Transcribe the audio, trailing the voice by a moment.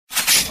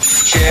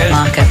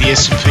market. The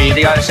S&P,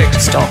 the ASX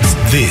Stocks.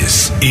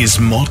 This is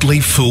Motley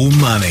Fool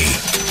Money.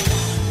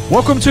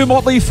 Welcome to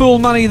Motley Fool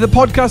Money, the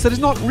podcast that is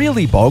not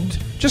really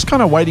bogged, just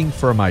kind of waiting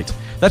for a mate.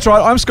 That's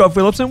right, I'm Scott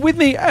Phillips, and with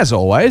me, as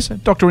always,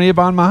 Dr.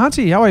 Anirban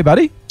Mahanti. How are you,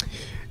 buddy?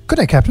 Good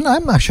day, Captain.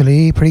 I'm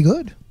actually pretty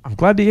good. I'm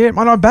glad to hear it,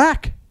 mate. I'm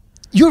back.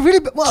 You're really...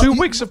 Well, 2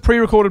 weeks of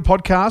pre-recorded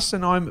podcasts,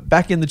 and I'm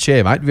back in the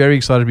chair, mate. Very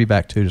excited to be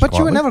back, too. But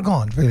you were never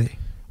gone, really.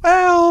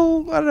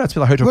 Well, I don't know. It's a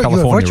bit like Hotel Well, you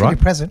were California, virtually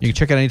right? present. You can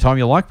check out any time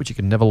you like, but you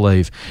can never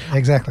leave.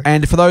 Exactly.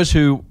 And for those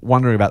who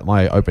wondering about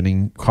my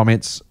opening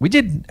comments, we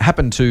did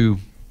happen to...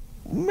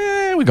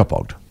 we got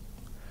bogged.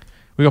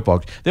 We got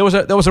bogged. There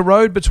was a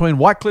road between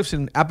Whitecliffs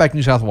in outback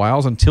New South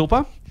Wales and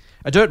Tilpa,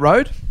 a dirt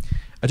road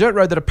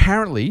that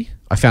apparently,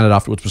 I found out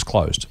afterwards, was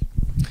closed.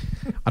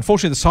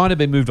 Unfortunately, the sign had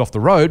been moved off the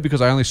road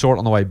because I only saw it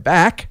on the way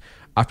back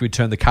after we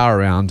turned the car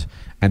around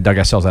and dug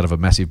ourselves out of a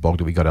massive bog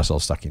that we got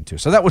ourselves stuck into.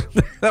 So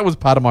that was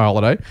part of my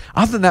holiday.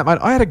 Other than that, mate,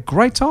 I had a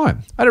great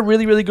time. I had a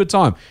really, really good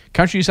time.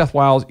 Country New South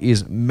Wales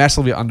is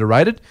massively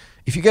underrated.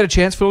 If you get a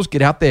chance, Phils,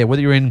 get out there,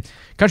 whether you're in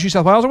Country New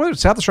South Wales or whether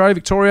it's South Australia,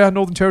 Victoria,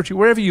 Northern Territory,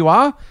 wherever you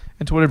are,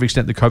 and to whatever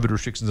extent the COVID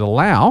restrictions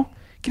allow,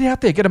 get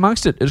out there, get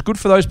amongst it. It's good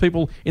for those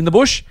people in the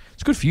bush.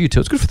 It's good for you too.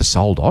 It's good for the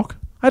soul, Doc.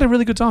 I had a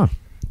really good time.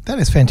 That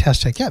is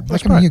fantastic. Yeah,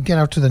 That's you get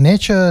out to the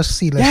nature,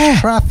 see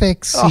less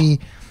traffic, see...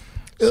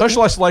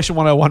 Social isolation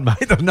 101,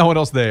 mate. There's no one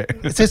else there.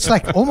 It's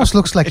like, almost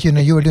looks like,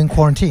 you were doing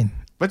quarantine.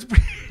 But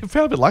it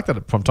felt a bit like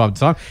that from time to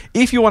time.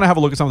 If you want to have a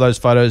look at some of those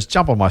photos,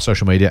 jump on my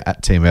social media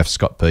at TMF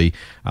Scott P.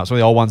 Some of the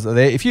old ones that are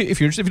there. If you're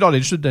interested, if you're not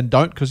interested, then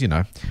don't, because it's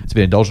a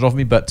bit indulgent of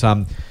me. But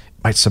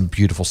mate, some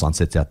beautiful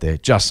sunsets out there.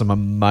 Just some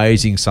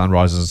amazing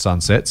sunrises and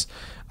sunsets.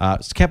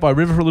 Camped by a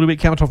river for a little bit.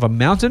 Came on top of a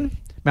mountain,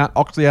 Mount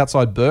Oxley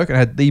outside Burke, and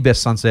had the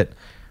best sunset.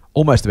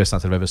 Almost the best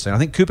sunset I've ever seen. I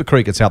think Cooper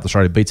Creek in South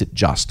Australia beats it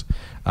just.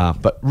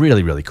 But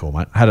really, really cool,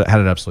 mate. Had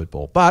an absolute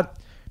ball. But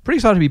pretty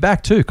excited to be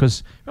back too,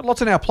 because we've got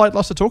lots on our plate,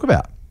 lots to talk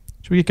about.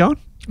 Should we get going?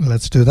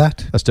 Let's do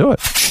that. Let's do it.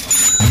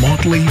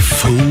 Motley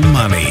Fool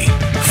Money.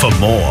 For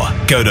more,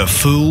 go to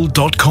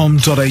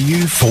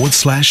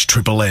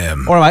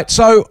fool.com.au/MMM. All right, mate.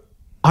 So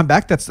I'm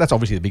back. That's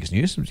obviously the biggest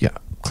news. Yeah,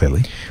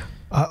 clearly.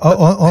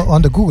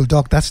 On the Google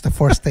Doc, that's the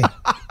first thing.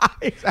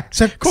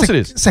 Exactly. Of course it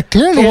is. So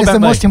clearly it's the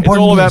most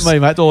important news. news. It's all about me,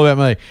 mate. It's all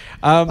about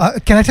me.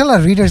 Can I tell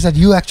our readers that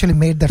you actually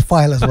made that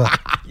file as well?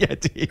 Yeah,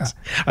 it is.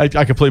 I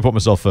completely put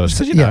myself first.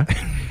 Because,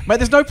 mate,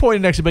 there's no point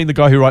in actually being the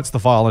guy who writes the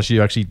file unless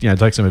you actually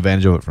take some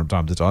advantage of it from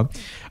time to time.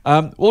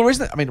 Well, the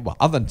reason,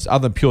 other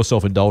than pure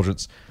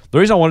self-indulgence, the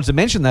reason I wanted to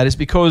mention that is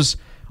because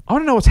I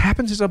want to know what's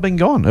happened since I've been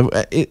gone.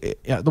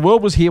 The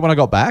world was here when I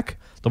got back.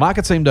 The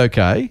market seemed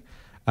okay.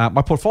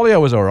 My portfolio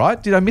was all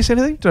right. Did I miss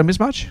anything? Did I miss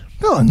much?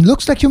 No, it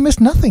looks like you missed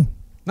nothing.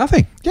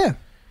 Nothing. Yeah.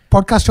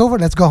 Podcast over.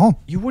 Let's go home.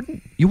 You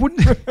wouldn't you wouldn't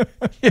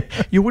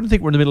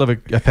think we're in the middle of a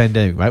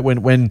pandemic, mate.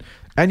 When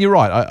and you're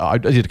right. I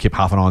did keep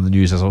half an eye on the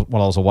news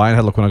while I was away and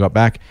had a look when I got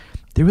back.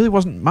 There really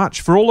wasn't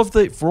much for all of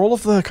the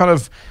kind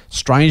of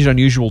strange and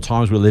unusual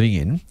times we're living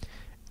in.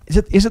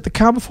 Is it the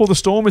calm before the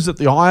storm? Is it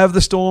the eye of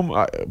the storm?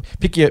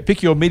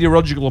 Pick your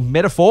meteorological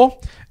metaphor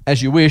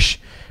as you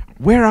wish.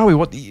 Where are we?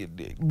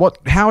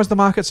 How is the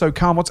market so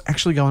calm? What's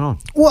actually going on?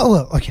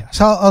 Well, okay.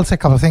 So I'll say a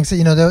couple of things.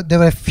 There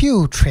were a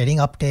few trading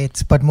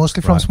updates, but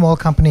mostly from small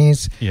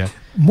companies. Yeah.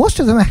 Most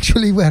of them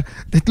actually were.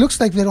 It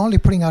looks like we're only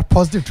putting out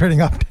positive trading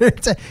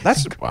updates.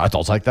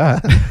 I'll take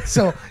that.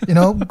 So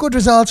good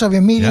results. Are we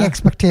meeting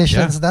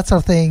expectations? That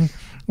sort of thing.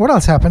 What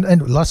else happened?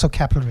 And lots of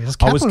capital raises.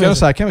 I was going to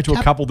say I came into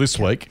a couple this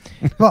week.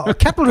 Well,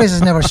 capital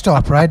raises never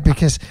stop, right?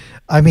 Because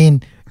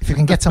if you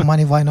can get some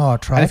money, why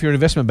not, right? And if you're an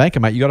investment banker,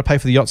 mate, you got to pay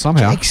for the yacht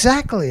somehow.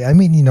 Exactly.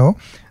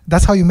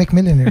 That's how you make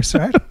millionaires,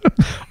 right?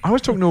 I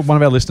was talking to one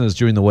of our listeners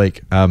during the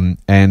week,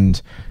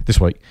 and this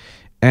week,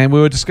 and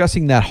we were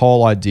discussing that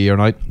whole idea.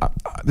 And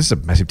this is a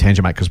massive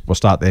tangent, mate, because we'll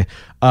start there.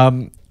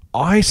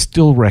 I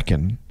still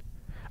reckon.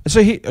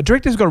 So a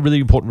director's got a really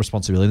important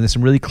responsibility, and there's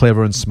some really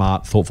clever and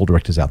smart, thoughtful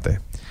directors out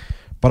there.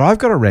 But I've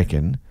got to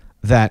reckon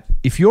that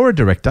if you're a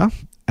director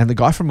and the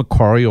guy from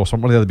Macquarie or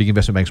one of the other big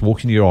investment banks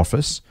walks into your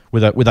office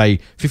with a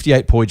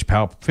 58-page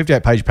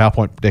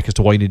PowerPoint deck as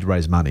to why you need to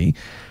raise money,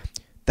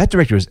 that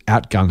director is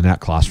outgunned and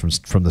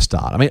outclassed from the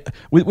start.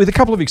 With a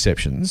couple of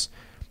exceptions,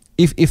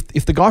 if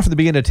the guy from the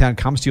big end of town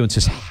comes to you and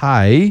says,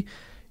 "Hey,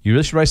 you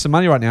really should raise some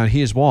money right now, and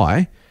here's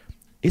why,"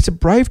 it's a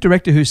brave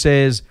director who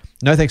says,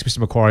 "No thanks, Mr.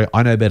 Macquarie.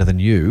 I know better than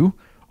you.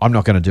 I'm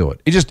not going to do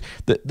it." It just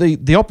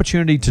the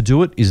opportunity to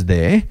do it is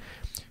there.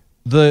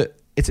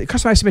 It's a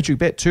kind of asymmetric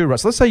bet too, right?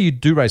 So let's say you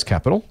do raise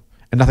capital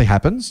and nothing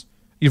happens.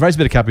 You've raised a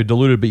bit of capital, you're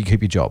diluted, but you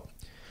keep your job.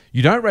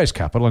 You don't raise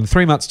capital, and in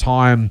 3 months'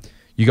 time,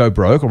 you go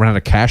broke or run out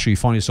of cash or you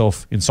find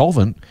yourself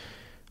insolvent.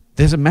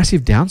 There's a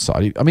massive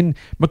downside.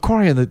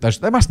 Macquarie,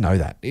 they must know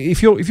that.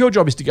 If your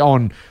job is to go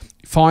and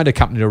find a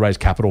company to raise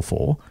capital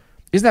for,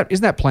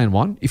 isn't that plan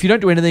one? If you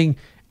don't do anything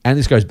and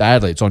this goes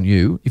badly, it's on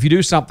you. If you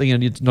do something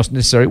and it's not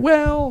necessary,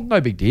 well, no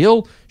big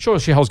deal. Sure,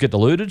 shareholders get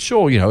diluted.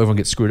 Sure, everyone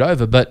gets screwed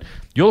over, but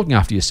you're looking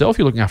after yourself.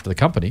 You're looking after the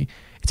company.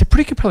 It's a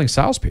pretty compelling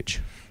sales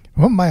pitch.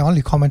 Well, my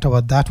only comment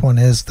about that one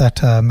is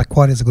that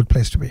Macquarie is a good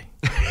place to be.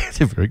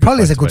 It's a very good Probably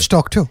place is a to good be.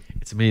 stock too.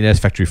 It's a millionaire's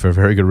factory for a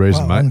very good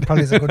reason, Well, and mate.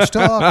 probably is a good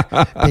stock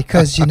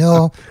because it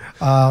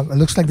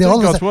looks like they Doing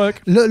always God's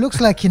work. looks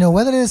like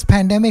whether it's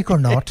pandemic or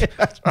not,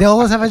 they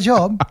always have a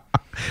job,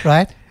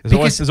 right?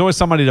 There's always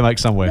somebody to make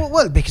somewhere.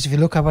 Well, because if you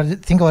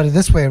think about it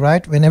this way,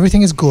 right? When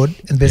everything is good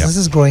and business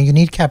is growing, you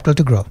need capital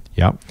to grow.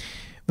 Yeah.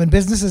 When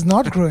business is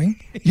not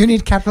growing, you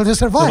need capital to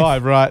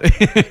survive. Right.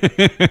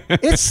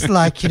 It's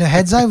like,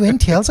 heads I win,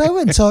 tails I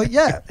win. So,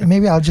 yeah,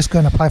 maybe I'll just go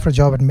and apply for a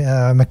job at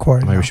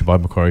Macquarie. Maybe we should buy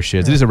Macquarie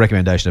shares. It is a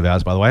recommendation of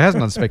ours, by the way. It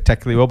hasn't done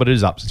spectacularly well, but it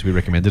is up since we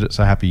recommended it.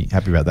 So happy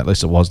about that. At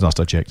least it was. Last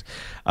I checked.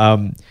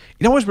 What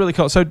was really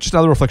cool? So just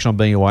another reflection on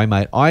being away,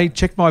 mate. I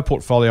checked my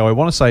portfolio, I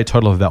want to say a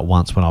total of about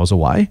once when I was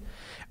away.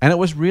 And it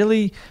was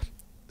really,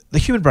 the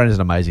human brain is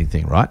an amazing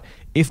thing, right?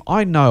 If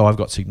I know I've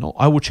got signal,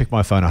 I will check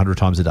my phone 100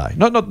 times a day.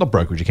 Not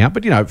brokerage account,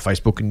 but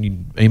Facebook and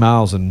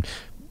emails and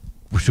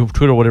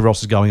Twitter or whatever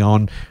else is going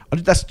on.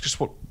 That's just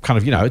what kind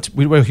of,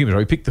 we're humans, right?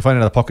 We pick the phone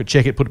out of the pocket,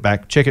 check it, put it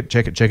back, check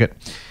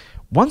it.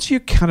 Once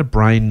your kind of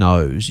brain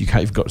knows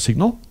you've got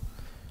signal,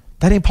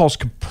 that impulse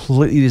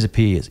completely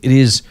disappears. It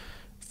is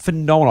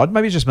phenomenal.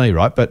 Maybe it's just me,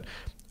 right? But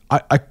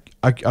I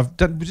went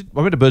to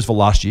Birdsville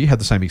last year, had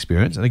the same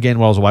experience. And again,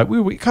 while I was away,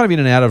 we were kind of in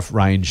and out of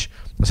range.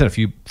 I sent a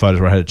few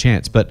photos where I had a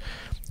chance, but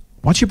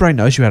once your brain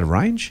knows you're out of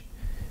range,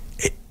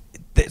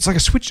 it's like a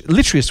switch.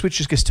 Literally, a switch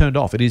just gets turned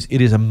off. It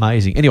is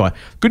amazing. Anyway,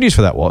 good news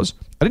for that was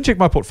I didn't check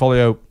my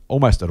portfolio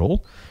almost at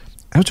all,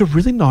 and it's a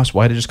really nice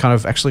way to just kind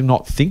of actually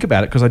not think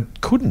about it because I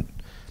couldn't.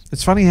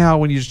 It's funny how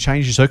when you just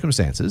change your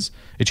circumstances,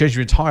 it changes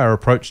your entire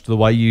approach to the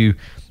way you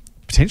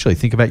potentially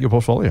think about your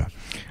portfolio.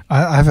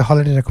 I have a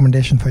holiday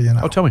recommendation for you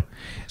now. Oh, tell me.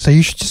 So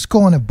you should just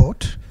go on a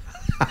boat.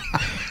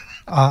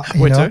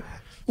 Where to? First?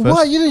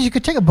 Well, you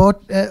could take a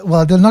boat.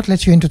 They'll not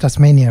let you into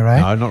Tasmania, right?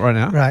 No, not right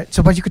now. Right.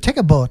 So, but you could take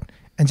a boat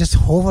and just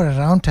hover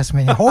around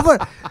Tasmania. Hover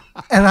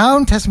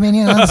around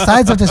Tasmania and on the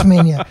sides of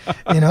Tasmania.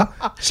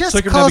 Just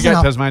circumnavigate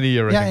Tasmania,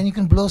 you reckon? Yeah, and you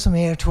can blow some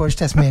air towards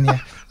Tasmania.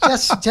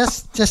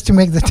 just to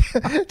make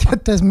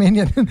the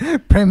Tasmanian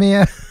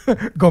premier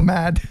go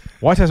mad.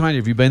 Why Tasmania?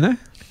 Have you been there?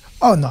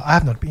 Oh no, I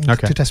have not been to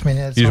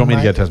Tasmania. You just want me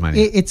to go to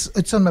Tasmania?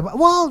 It's on my.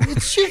 Well,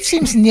 it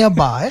seems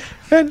nearby.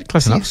 And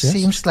close enough.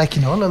 Seems like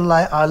a little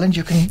island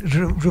you can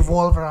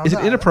revolve around. Is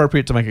it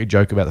inappropriate to make a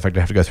joke about the fact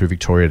I have to go through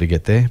Victoria to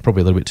get there?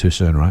 Probably a little bit too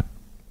soon, right?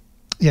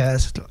 Yeah,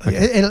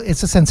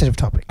 it's a sensitive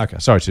topic. Okay,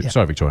 sorry,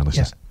 Victorian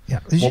listeners. Yeah.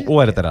 We'll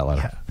edit that out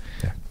later.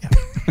 Yeah.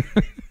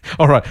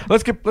 All right,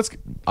 let's get back to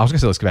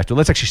it.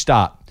 Let's actually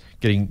start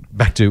getting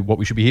back to what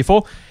we should be here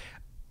for.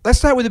 Let's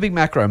start with the big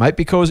macro, mate,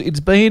 because it's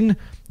been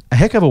a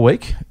heck of a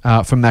week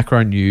for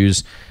macro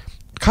news.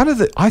 Kind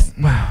of I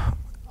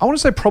want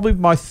to say probably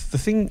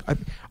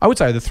I would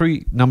say the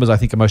three numbers I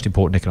think are most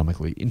important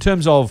economically in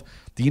terms of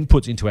the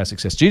inputs into our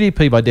success.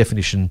 GDP by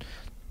definition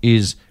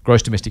is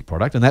gross domestic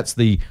product, and that's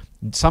the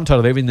sum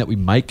total of everything that we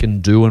make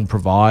and do and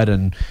provide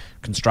and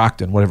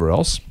construct and whatever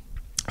else,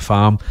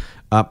 farm,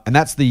 and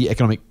that's the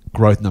economic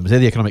growth numbers. They're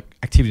the economic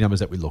activity numbers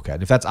that we look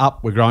at. If that's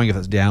up, we're growing. If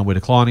that's down, we're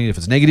declining. If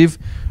it's negative,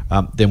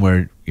 then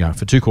we're,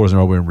 for 2 quarters in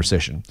a row, we're in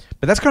recession.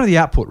 But that's kind of the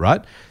output,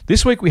 right?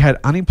 This week we had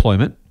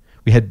unemployment,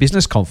 we had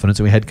business confidence,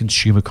 and we had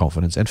consumer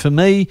confidence. And for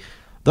me,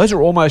 those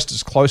are almost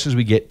as close as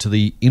we get to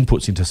the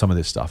inputs into some of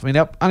this stuff. I mean,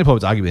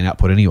 unemployment's arguably an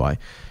output anyway.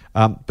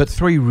 But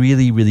 3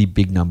 really, really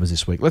big numbers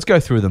this week. Let's go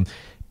through them.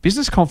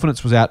 Business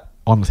confidence was out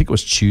on, I think it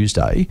was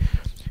Tuesday.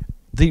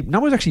 The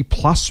number was actually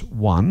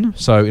 +1.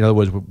 So, in other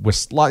words, we're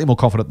slightly more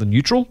confident than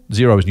neutral.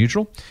 0 is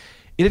neutral.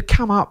 It had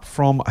come up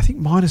from, I think,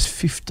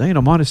 -15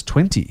 or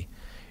 -20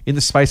 in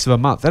the space of a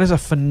month. That is a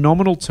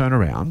phenomenal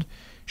turnaround,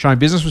 showing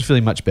business was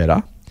feeling much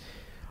better.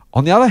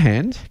 On the other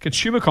hand,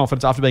 consumer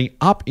confidence, after being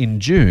up in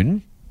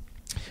June,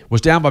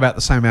 was down by about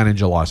the same amount in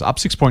July. So up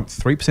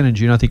 6.3% in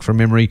June, I think, from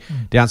memory,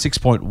 down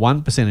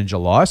 6.1% in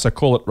July. So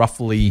call it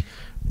roughly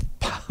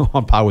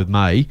on par with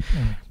May.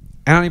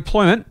 And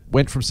unemployment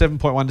went from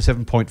 7.1 to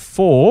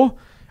 7.4,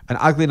 an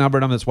ugly number,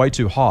 a number that's way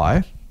too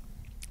high.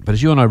 But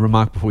as you and I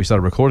remarked before we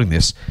started recording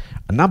this,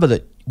 a number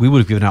that we would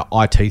have given our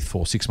eye teeth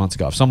for 6 months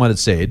ago. If someone had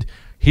said,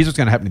 here's what's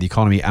going to happen to the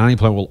economy, and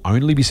unemployment will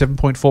only be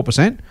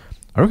 7.4%,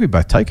 I reckon we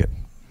both take it.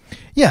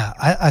 Yeah,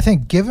 I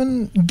think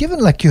given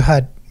like you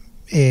had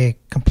a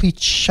complete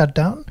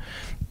shutdown,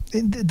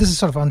 this is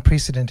sort of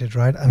unprecedented,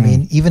 right? I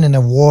mean, even in a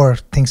war,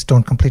 things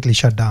don't completely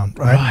shut down,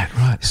 right?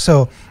 Right.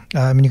 So,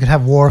 you could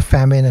have war,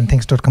 famine, and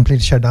things don't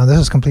completely shut down. This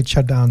is complete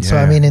shutdown. So,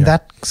 in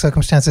that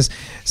circumstances,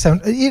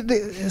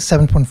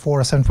 7.4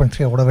 or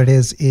 7.3 or whatever it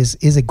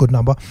is a good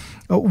number.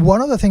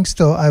 One of the things,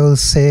 though, I will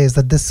say is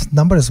that this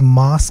number is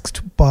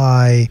masked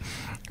by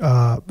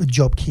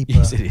JobKeeper.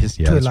 Yes, it is.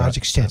 To a large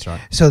extent. That's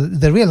right. So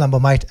the real number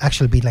might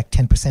actually be like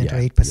 10% or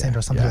 8%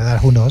 or something like that.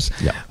 Who knows?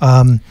 Yeah.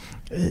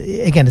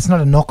 Again, it's not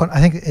a knock on. I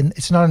think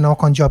it's not a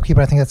knock on JobKeeper.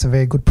 I think that's a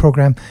very good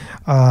program.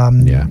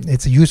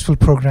 It's a useful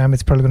program.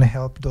 It's probably going to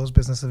help those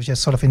businesses which are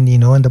sort of in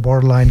the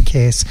borderline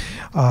case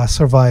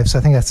survive. So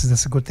I think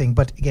that's a good thing.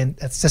 But again,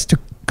 that's just to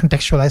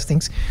contextualize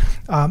things.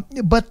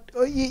 But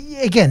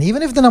again,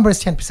 even if the number is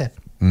 10%,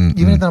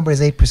 even if the number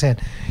is 8%,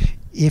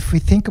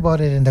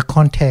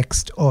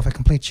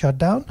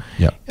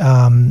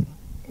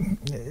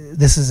 the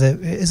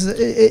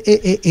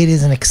it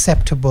is an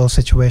acceptable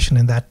situation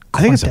in that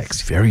context. I think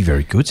it's a very,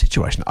 very good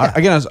situation.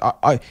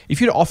 Yeah.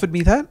 If you'd offered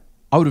me that,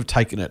 I would have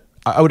taken it.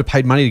 I would have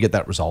paid money to get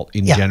that result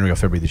in January or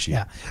February this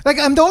year. Yeah, like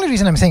the only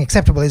reason I'm saying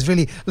acceptable is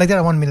really like there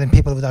are 1 million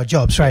people without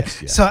jobs, right?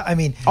 Yes, yeah. So I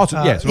mean,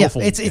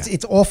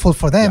 it's awful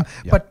for them,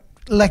 but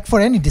like for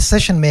any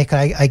decision maker,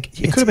 it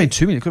could have been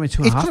 2 million. It could have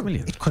been 2.5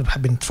 million. It could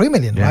have been 3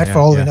 million, right? For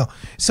all we know.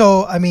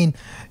 So I mean,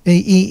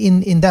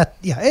 in that,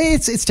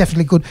 it's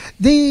definitely good.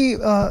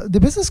 The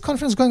business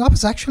confidence going up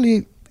is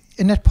actually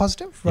a net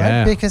positive, right?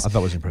 Yeah, because I thought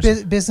it was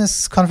impressive.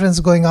 Business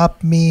confidence going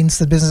up means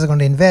the business are going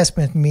to invest.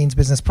 It means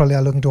business probably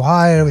are looking to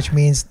hire, which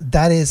means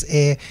that is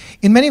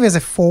in many ways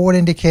a forward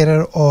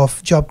indicator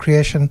of job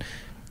creation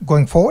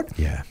going forward.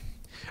 Yeah.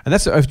 And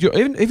that's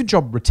even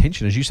job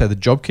retention, as you say, the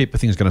JobKeeper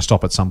thing is going to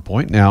stop at some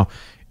point. Now,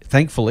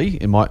 thankfully,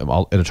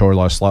 I'll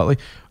editorialise slightly,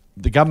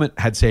 the government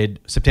had said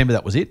September,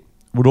 that was it.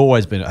 Would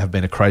always have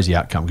been a crazy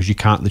outcome because you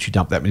can't literally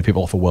dump that many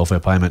people off a welfare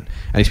payment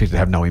and expect it to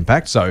have no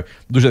impact. So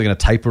usually they're going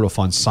to taper it or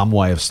find some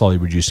way of slowly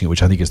reducing it,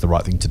 which I think is the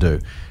right thing to do.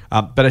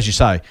 But as you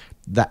say,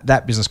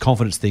 that business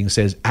confidence thing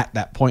says at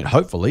that point,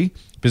 hopefully,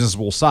 businesses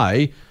will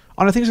say,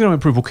 I know things are going to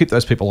improve, we'll keep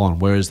those people on,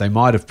 whereas they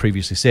might have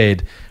previously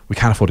said, we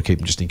can't afford to keep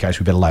them just in case,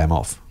 we better lay them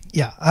off.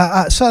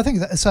 Yeah, so I think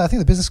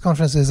the business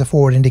confidence is a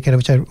forward indicator,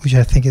 which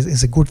I think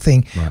is a good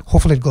thing. Right.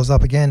 Hopefully, it goes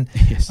up again.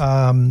 Yes.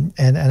 And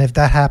if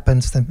that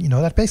happens, then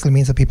that basically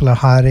means that people are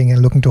hiring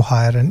and looking to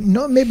hire, and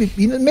maybe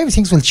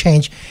things will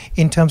change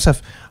in terms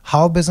of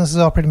how businesses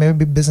operate.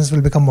 Maybe business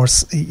will become more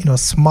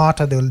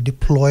smarter. They will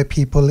deploy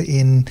people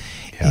in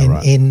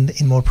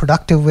more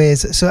productive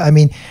ways. So I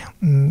mean,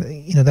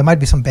 there might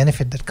be some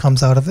benefit that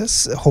comes out of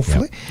this.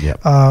 Hopefully,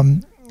 Yep.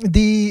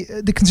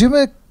 The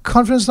consumer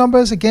confidence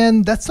numbers,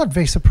 again, that's not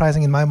very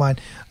surprising in my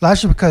mind,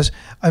 largely because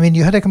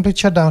you had a complete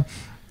shutdown,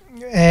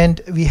 and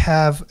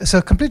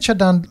complete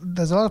shutdown,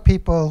 there's a lot of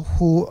people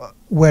who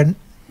were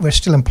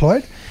still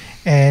employed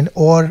and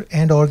or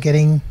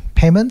getting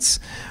payments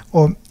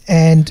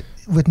and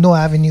with no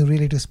avenue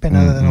really to spend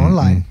other than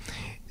online.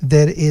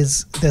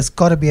 There's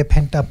got to be a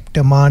pent up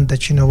demand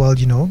that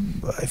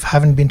if I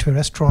haven't been to a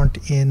restaurant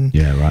in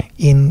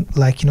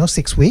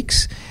 6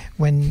 weeks,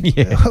 when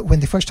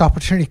the first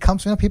opportunity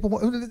comes, people.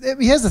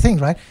 Here's the thing,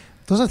 right?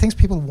 Those are things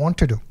people want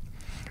to do,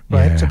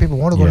 right? So people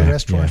want to go to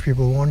restaurants.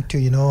 People want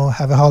to,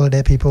 have a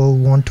holiday. People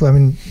want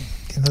to.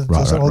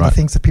 Those are all the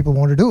things that people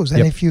want to do.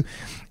 And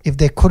if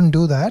they couldn't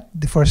do that,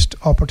 the first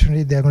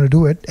opportunity they're going to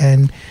do it.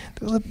 And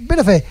there was a bit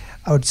of I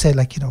would say,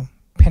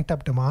 pent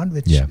up demand,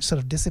 which sort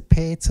of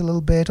dissipates a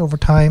little bit over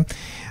time.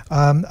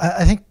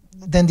 I think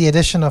then the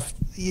addition of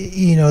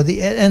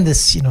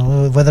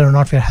whether or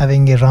not we're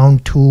having a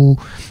round 2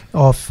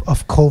 of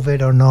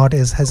COVID or not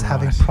has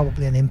having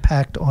probably an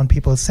impact on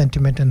people's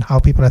sentiment and how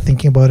people are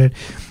thinking about it.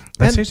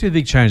 That seems to be a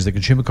big change. The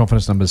consumer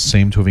confidence numbers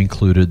seem to have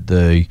included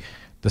the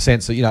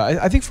sense that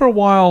I think for a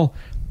while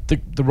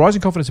the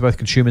rising confidence of both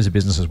consumers and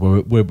businesses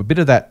were a bit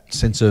of that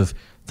sense of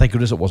thank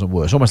goodness it wasn't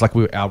worse, almost like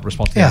our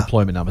response to the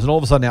unemployment numbers. And all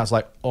of a sudden now it's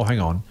like, oh, hang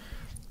on,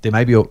 there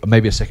may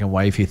be a second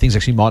wave here. Things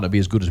actually might not be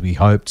as good as we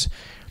hoped.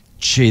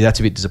 Gee, that's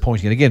a bit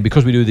disappointing. And again,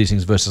 because we do these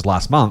things versus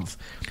last month,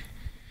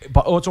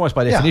 but it's almost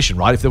by definition,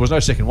 right? If there was no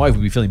second wave,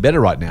 we'd be feeling better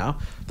right now.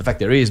 The fact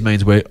there is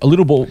means we're a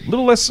little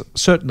less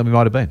certain than we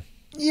might have been.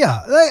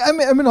 Yeah,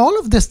 all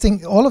of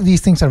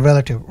these things are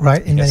relative,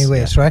 right? In many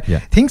ways, right? Yeah.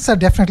 Things are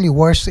definitely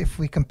worse if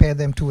we compare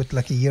them to it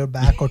like a year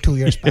back or 2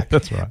 years back.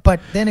 That's right. But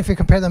then if we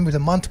compare them with a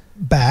month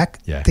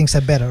back, things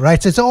are better,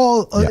 right?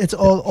 So it's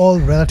all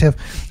relative,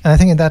 and I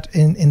think in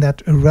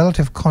that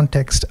relative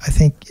context, I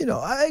think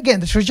again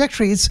the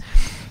trajectory is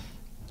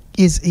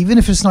even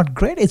if it's not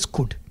great, it's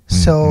good.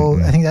 So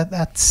I think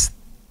that's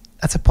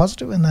a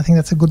positive, and I think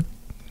that's a good.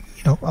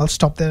 I'll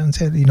stop there and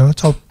say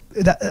it's all.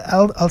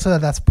 I'll say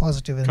that's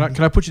positive.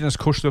 Can I put you in as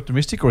cautiously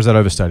optimistic, or is that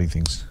overstating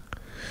things?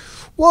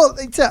 Well,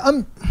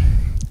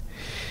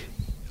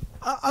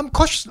 I'm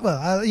cautious. Well,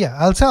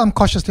 I'll say I'm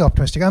cautiously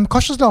optimistic. I'm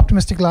cautiously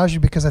optimistic largely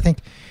because I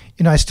think,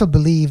 I still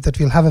believe that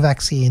we'll have a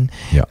vaccine.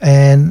 Yeah.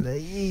 And,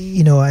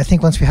 I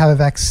think once we have a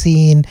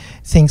vaccine,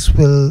 things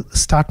will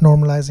start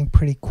normalizing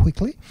pretty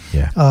quickly.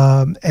 Yeah.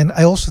 And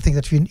I also think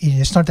that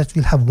it's not that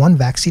we'll have one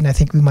vaccine. I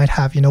think we might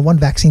have, one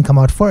vaccine come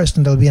out first,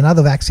 and there'll be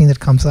another vaccine that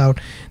comes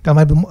out. There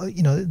might be,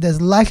 there's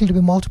likely to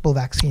be multiple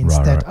vaccines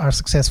that are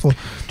successful.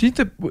 Do you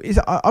think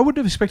I wouldn't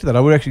have expected that.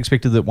 I would have actually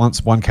expected that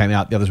once one came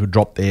out, the others would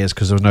drop theirs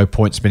because there was no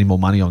point spending more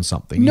money on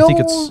something. No,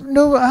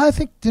 I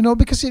think,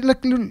 because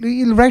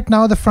right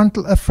now the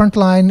front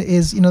line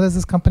is, there's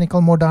this company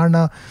called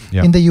Moderna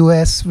in the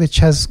US, which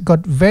has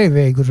got very,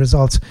 very good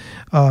results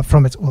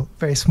from its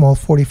very small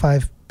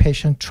 45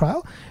 patient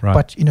trial. Right.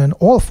 But, in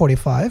all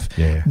 45,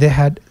 they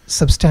had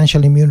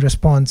substantial immune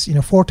response,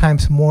 4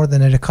 times more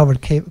than a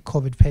recovered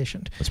COVID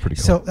patient. That's pretty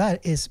cool. So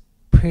that is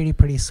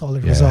pretty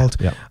solid result.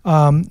 Yeah.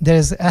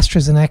 There's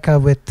AstraZeneca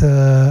with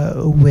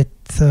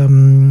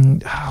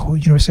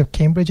University of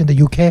Cambridge in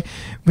the UK,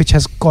 which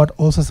has got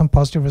also some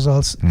positive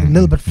results, a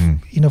little bit,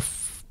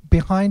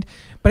 behind.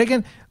 But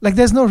again,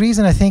 there's no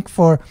reason I think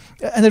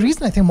and the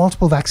reason I think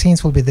multiple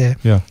vaccines will be there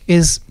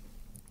is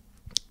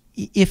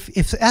if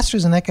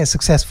AstraZeneca is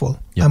successful,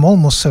 Yep. I'm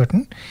almost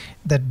certain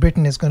that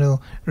Britain is going to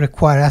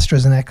require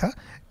AstraZeneca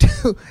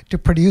to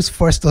produce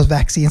first those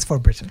vaccines for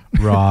Britain.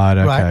 Right.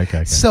 Okay. Right.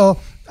 Okay. So,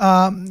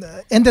 and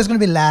there's going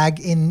to be lag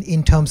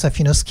in terms of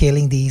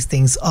scaling these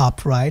things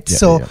up, right? Yeah,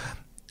 so, yeah.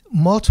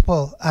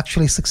 multiple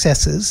actually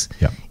successes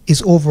Yep.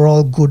 is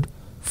overall good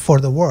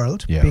for the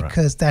world, Yeah, right.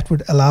 because that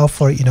would allow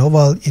for if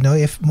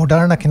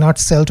Moderna cannot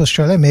sell to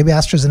Australia, maybe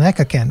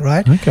AstraZeneca can,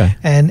 right? Okay.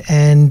 And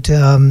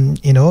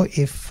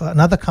if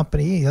another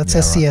company, let's say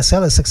Yeah, right.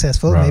 CSL is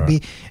successful, Right,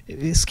 maybe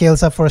it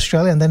scales up for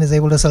Australia and then is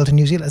able to sell to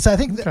New Zealand. So I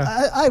think Okay.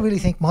 I really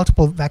think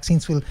multiple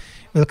vaccines will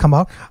come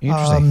out.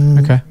 Interesting.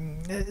 Okay.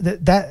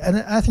 And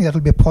I think that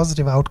will be a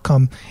positive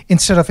outcome,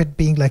 instead of it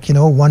being like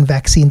one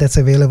vaccine that's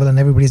available and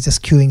everybody's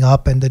just queuing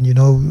up, and then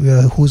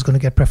who's going to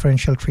get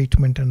preferential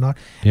treatment and not.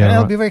 Yeah,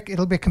 and right.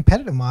 it'll be a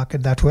competitive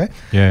market that way.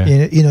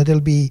 Yeah. There'll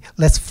be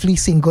less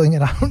fleasing going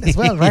around as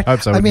well, right? I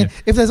hope so, I mean,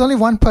 yeah. if there's only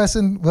one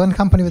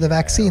company with a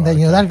vaccine,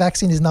 then right, that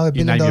vaccine is now $1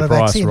 You name billion your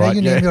price, vaccine. right? Right?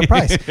 You Yeah. name your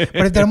price.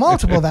 But if there are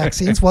multiple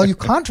vaccines, well, you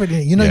can't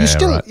really. Yeah, You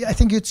still. right. I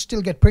think you'd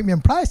still get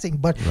premium pricing,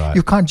 but Right.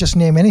 you can't just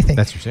name anything.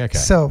 That's interesting. Okay.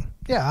 So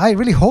yeah, I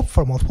really hope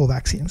for multiple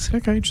vaccines.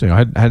 Okay, interesting.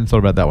 I hadn't thought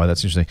about it that way.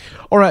 That's interesting.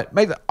 All right,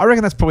 mate. I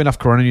reckon that's probably enough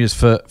Corona news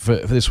for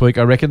this week.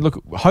 I reckon.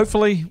 Look,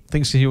 hopefully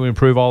things continue to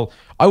improve.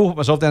 I will put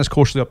myself down as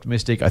cautiously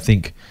optimistic. I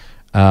think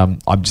I'm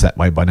just that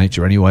way by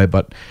nature anyway.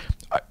 But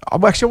I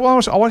want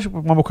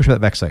one more question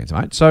about vaccines,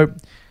 mate. So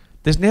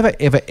there's never,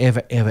 ever,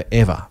 ever, ever,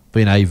 ever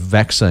been a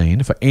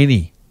vaccine for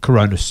any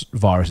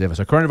coronavirus ever.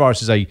 So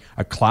coronavirus is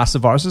a class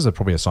of viruses. It's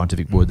probably a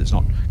scientific word that's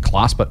not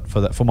class, but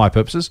for my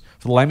purposes,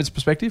 for the layman's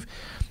perspective.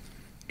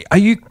 Are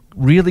you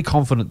really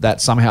confident that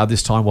somehow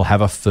this time we'll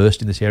have a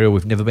first in this area?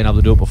 We've never been able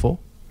to do it before.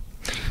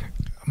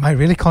 Am I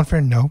really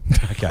confident? No.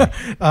 Okay.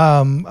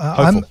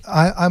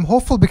 I'm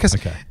hopeful because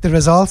Okay. the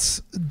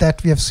results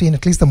that we have seen,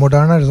 at least the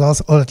Moderna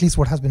results, or at least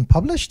what has been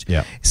published,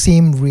 Yeah.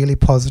 seem really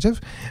positive.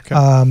 Okay.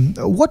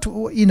 What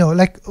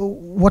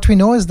we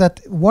know is that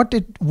what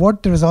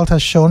the result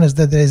has shown is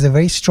that there is a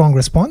very strong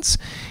response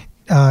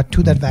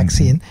to that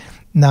vaccine.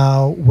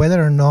 Now,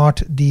 whether or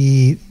not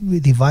the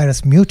virus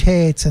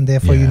mutates and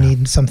therefore you Yeah.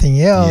 need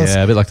something else.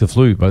 Yeah, a bit like the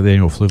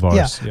annual flu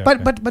virus. Yeah,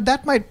 but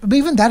that might,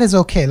 even that is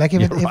okay. Like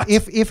if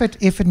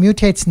it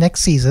mutates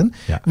next season,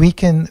 Yeah. we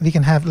can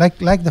have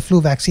like the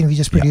flu vaccine. We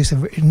just produce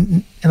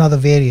another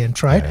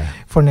variant, right, Yeah.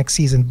 for next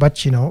season. But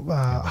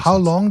how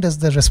sense. long does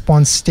the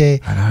response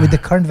stay with the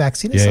current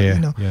vaccine? Yeah, So,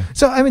 yeah.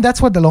 So I mean,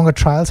 that's what the longer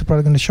trials are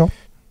probably going to show.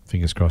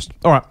 Fingers crossed.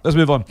 All right, let's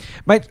move on.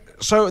 Mate,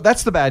 so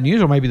that's the bad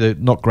news, or maybe the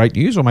not great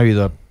news, or maybe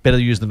the better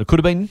news than it could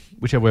have been,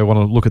 whichever way I want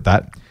to look at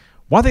that.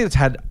 One thing that's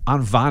had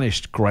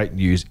unvarnished great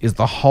news is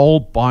the whole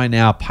buy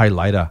now, pay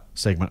later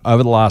segment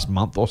over the last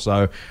month or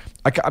so.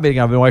 I've been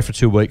away for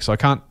 2 weeks, so I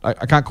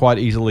can't quite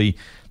easily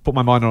put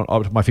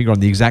my finger on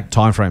the exact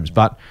timeframes,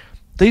 but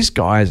these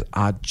guys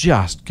are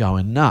just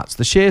going nuts.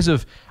 The shares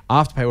of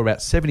Afterpay were about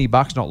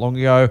 $70 not long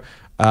ago.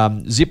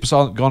 Zip has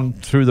gone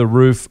through the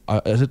roof.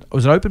 Was it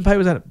OpenPay?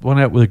 Was that one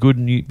out with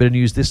a bit of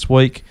news this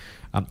week?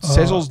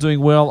 Sezzle's doing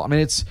well. I mean,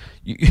 it's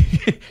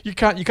you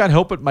can't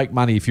help but make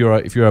money if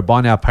you're a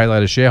buy now pay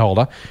later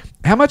shareholder.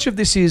 How much of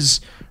this is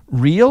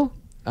real?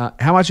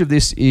 How much of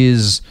this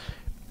is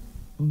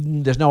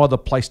there's no other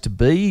place to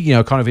be?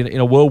 Kind of in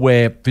a world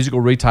where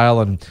physical retail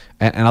and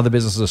other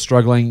businesses are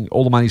struggling,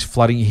 all the money's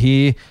flooding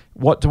here.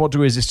 What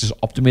degree is this just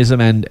optimism,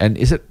 and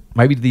is it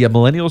maybe the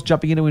millennials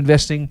jumping into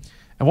investing?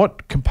 And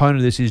what component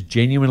of this is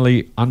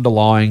genuinely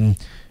underlying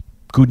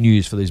good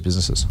news for these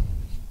businesses?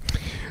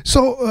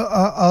 So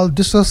I'll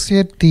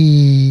dissociate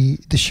the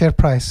share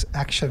price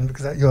action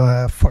because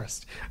you're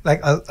first. Like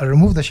I'll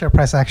remove the share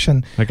price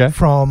action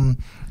from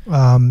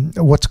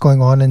what's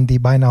going on in the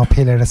buy now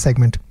pay later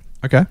segment.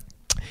 Okay.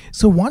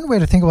 So one way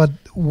to think about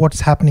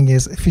what's happening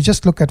is if you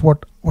just look at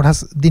what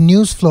has the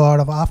news flow out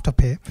of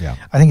Afterpay,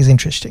 I think is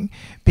interesting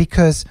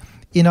because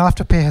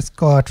Afterpay has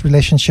got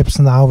relationships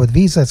now with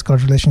Visa. It's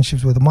got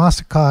relationships with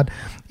MasterCard.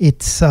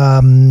 It's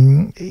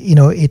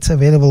it's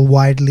available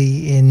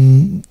widely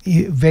in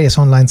various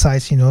online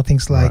sites.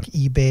 Things like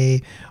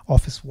eBay,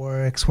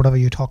 Officeworks, whatever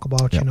you talk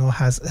about.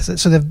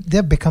 So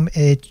they've become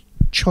a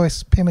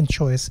payment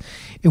choice,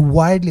 a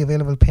widely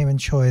available payment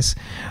choice,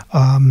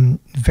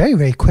 very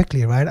very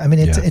quickly. Right? I mean,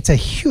 it's a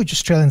huge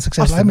Australian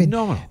success. That's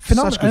phenomenal.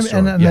 Such good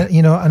story.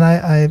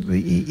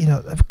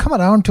 I've come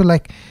around to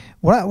like.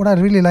 What I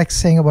really like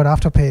saying about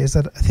Afterpay is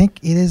that I think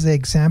it is an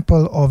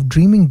example of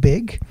dreaming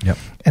big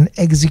and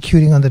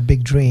executing on that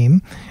big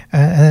dream,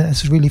 and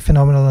it's really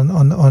phenomenal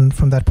on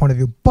from that point of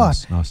view.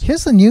 But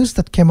here's the news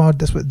that came out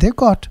this week: they've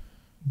got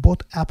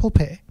both Apple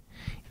Pay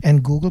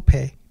and Google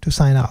Pay to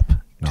sign up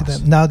to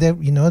them. Now they're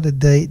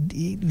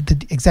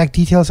the exact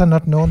details are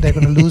not known. They're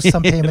going to lose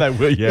some payment, a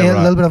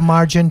little bit of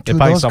margin to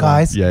those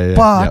guys.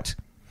 But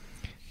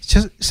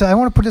so I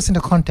want to put this into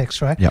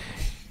context, right? Yep.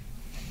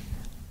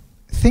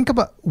 Think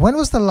about when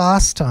was the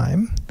last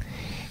time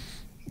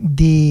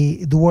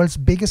the world's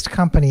biggest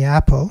company,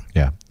 Apple,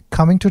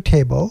 coming to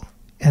table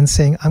and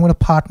saying, I'm going to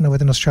partner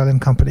with an Australian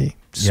company,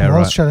 small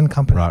Australian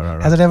company.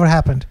 Right. Has it ever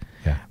happened?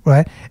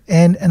 right?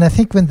 And I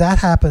think when that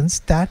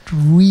happens, that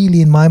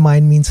really, in my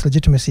mind, means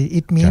legitimacy.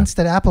 It means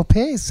that Apple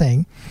Pay is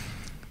saying,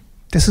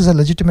 this is a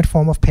legitimate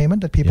form of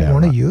payment that people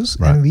want to use,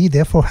 and we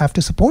therefore have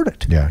to support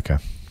it. Yeah, okay.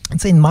 And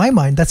so in my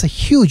mind, that's a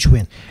huge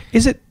win.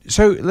 Is it,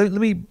 so let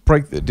me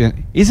break that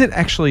down. Is it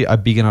actually a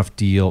big enough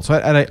deal? So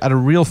at a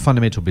real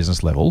fundamental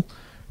business level,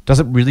 does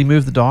it really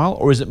move the dial?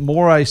 Or is it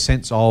more a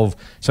sense of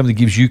something that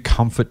gives you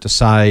comfort to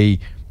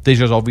say, these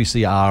guys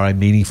obviously are a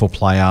meaningful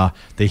player,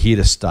 they're here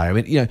to stay? I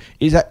mean,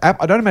 is that,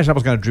 I don't imagine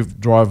Apple's going to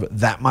drive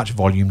that much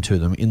volume to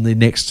them in the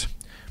next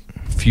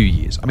few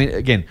years. I mean,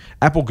 again,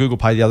 Apple, Google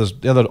Pay, the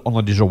other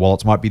online digital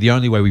wallets might be the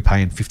only way we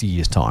pay in 50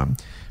 years' time.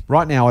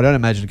 Right now, I don't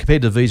imagine,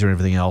 compared to Visa and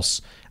everything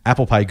else,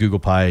 Apple Pay, Google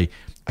Pay,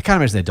 I can't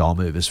imagine they're dial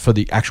movers for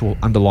the actual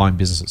underlying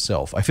business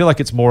itself. I feel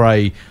like it's more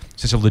a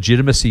sense of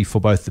legitimacy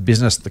for both the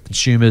business, the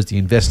consumers, the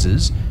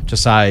investors to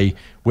say,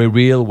 we're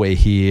real, we're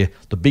here,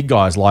 the big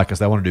guys like us,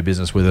 they want to do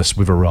business with us,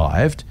 we've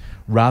arrived,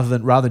 rather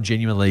than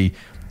genuinely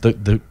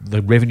the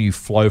revenue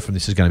flow from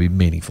this is going to be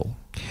meaningful.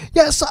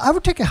 Yeah, so I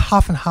would take a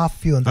half and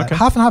half view on that. Okay.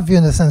 Half and half view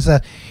in the sense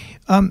that,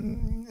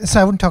 so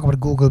I wouldn't talk about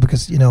Google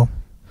because,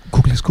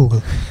 Google is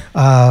Google.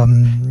 But I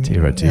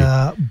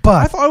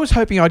was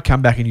hoping I'd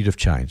come back and you'd have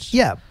changed.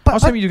 Yeah, I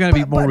was hoping you're going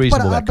to be more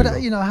reasonable about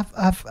Google. I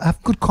have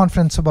good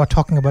confidence about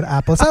talking about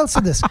Apple. So I'll say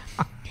this: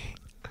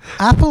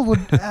 Apple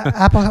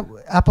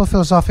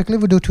philosophically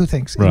would do two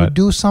things. It would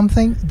do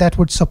something that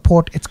would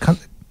support its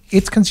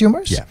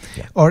consumers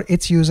or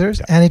its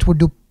users, and it would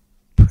do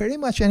pretty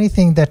much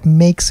anything that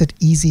makes it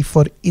easy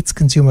for its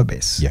consumer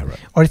base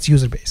or its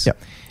user base. Yeah.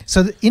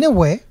 So in a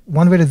way,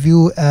 one way to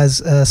view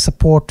as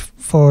support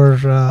for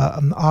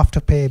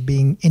Afterpay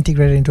being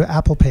integrated into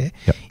Apple Pay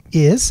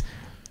is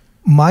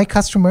my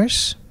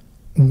customers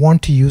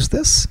want to use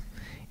this,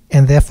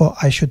 and therefore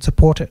I should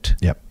support it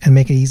and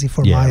make it easy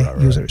for my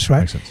users,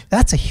 right?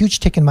 That's a huge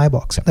tick in my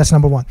box. That's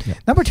number one.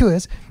 Number two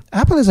is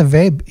Apple is a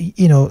very,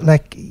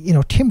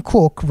 Tim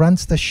Cook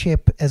runs the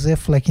ship as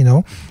if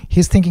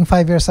he's thinking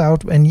 5 years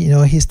out, and,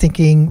 he's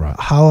thinking,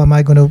 how am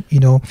I going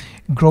to,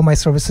 grow my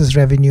services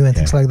revenue and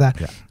things like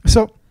that. Yeah.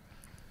 So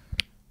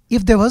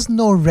if there was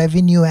no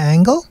revenue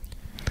angle,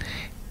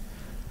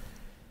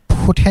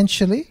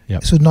 potentially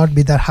this would not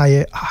be that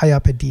high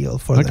up a deal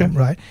for them,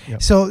 right?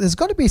 Yep. So there's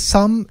got to be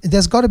some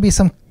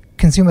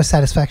consumer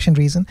satisfaction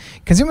reason.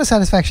 Consumer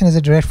satisfaction is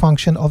a direct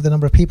function of the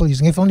number of people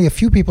using. If only a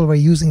few people were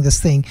using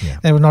this thing,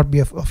 then it would not be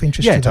of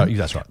interest to them. Yeah,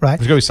 that's right. Right?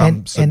 There's got to be some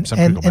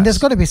and there's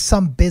got to be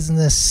some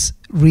business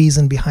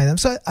reason behind them.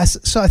 So I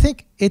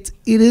think it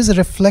is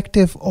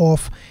reflective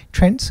of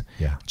trends,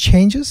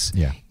 changes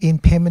in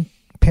payment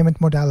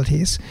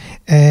modalities,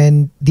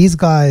 and these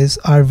guys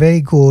are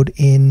very good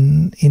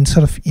in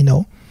sort of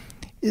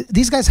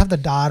these guys have the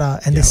data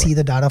and they see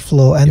the data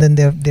flow, and then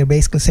they're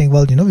basically saying,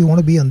 well, we want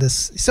to be on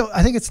this. So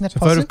I think it's net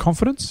positive. Vote of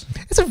confidence?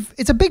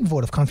 It's a big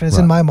vote of confidence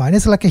in my mind.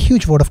 It's like a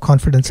huge vote of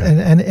confidence,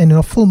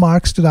 and full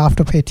marks to the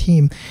Afterpay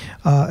team.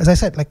 As I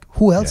said, like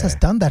who else has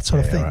done that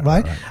sort of thing,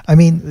 right? I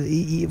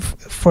mean,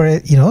 for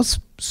a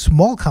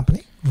small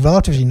company,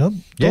 relatively,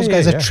 those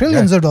guys are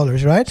trillions of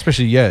dollars, right?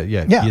 Especially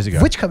years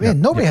ago. Which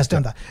nobody has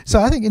done that.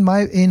 So I think in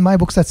my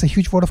books, that's a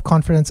huge vote of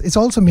confidence. It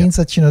also means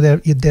that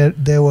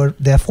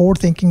they're forward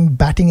thinking,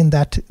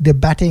 they're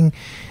batting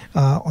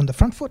on the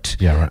front foot.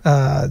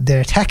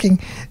 They're attacking,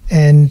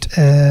 and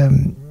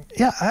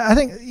I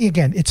think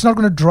again, it's not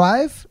going to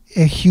drive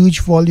a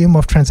huge volume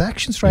of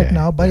transactions right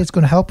now, but it's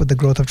going to help with the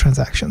growth of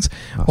transactions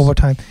over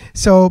time.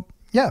 So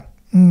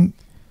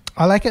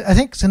I like it. I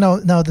think so.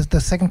 Now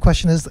the second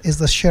question is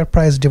the share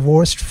price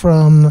divorced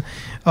from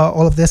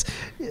all of this?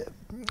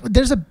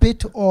 There's a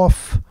bit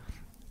of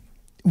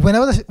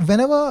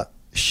whenever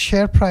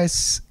share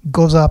price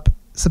goes up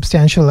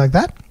substantially like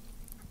that,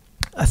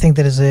 I think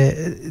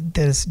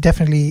there's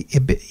definitely a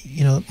bit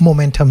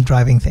momentum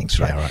driving things,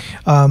 right?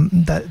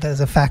 That is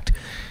a fact.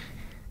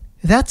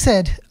 That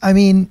said, I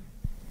mean,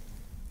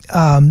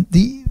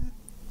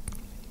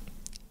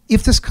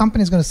 if this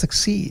company is going to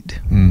succeed.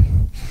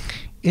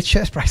 Its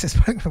share price is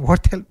going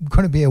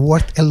to be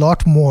worth a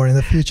lot more in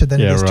the future than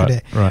it is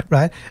today,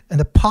 right? And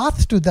the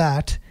path to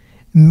that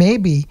may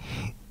be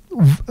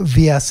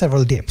via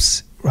several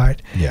dips,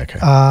 right? Yeah, okay.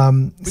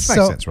 Which makes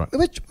sense, right?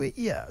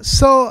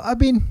 So I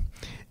mean,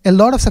 a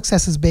lot of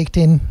success is baked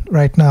in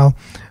right now,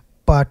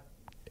 but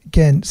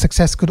again,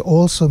 success could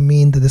also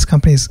mean that this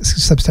company is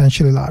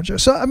substantially larger.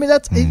 So I mean,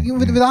 that's with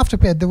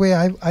Afterpay. The way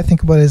I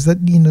think about it is that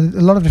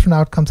a lot of different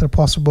outcomes are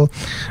possible.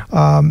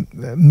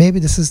 Maybe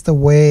this is the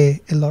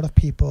way a lot of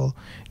people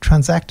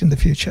transact in the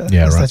future.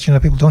 That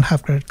people don't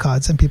have credit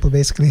cards, and people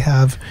basically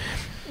have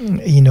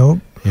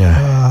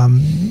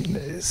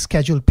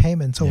scheduled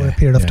payments over a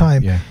period of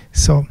time.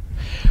 So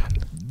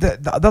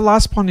the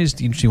last point is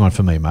the interesting one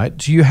for me, mate.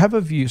 Do you have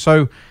a view?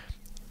 So.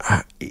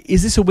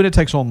 Is this a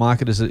winner-takes-all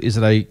market? Is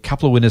it a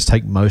couple of winners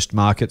take most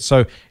markets?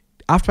 So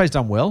Afterpay's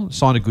done well,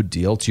 signed a good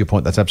deal. To your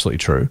point, that's absolutely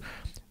true.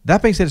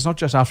 That being said, it's not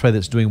just Afterpay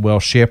that's doing well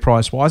share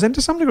price-wise, and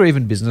to some degree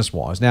even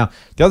business-wise. Now,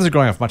 the others are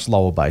growing off much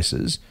lower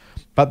bases,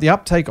 but the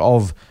uptake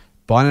of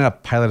buy now,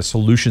 pay later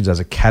solutions as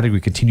a category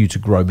continue to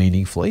grow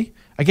meaningfully.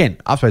 again,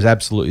 Afterpay is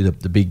absolutely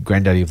the big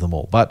granddaddy of them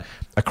all. But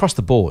across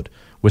the board,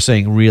 we're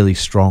seeing really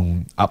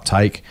strong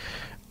uptake.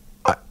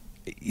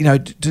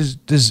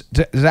 Does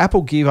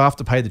Apple give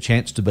Afterpay the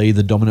chance to be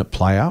the dominant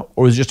player,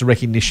 or is it just a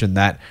recognition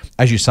that,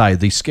 as you say,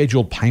 the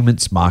scheduled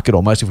payments market,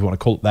 almost if we want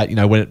to call it that,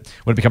 when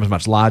it becomes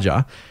much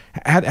larger,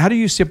 how do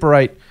you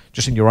separate,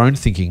 just in your own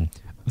thinking,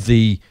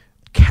 the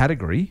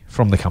category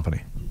from the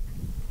company?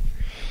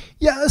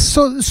 Yeah,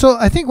 so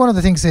I think one of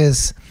the things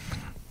is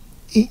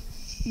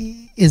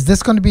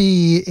this going to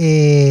be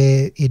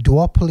a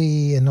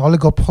duopoly, an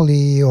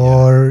oligopoly,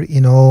 or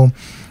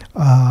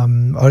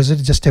or is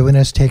it just a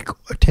winners take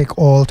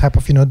all type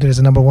of, there's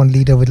a number one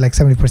leader with like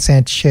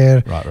 70%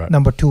 share, right.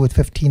 number two with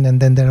 15,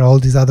 and then there are all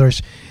these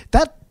others.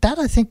 That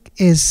I think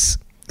is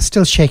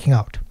still shaking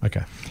out.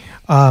 Okay.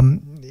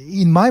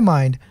 In my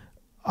mind,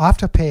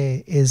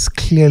 Afterpay is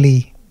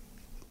clearly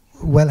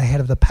well ahead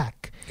of the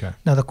pack. Okay.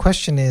 Now the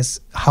question is,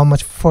 how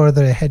much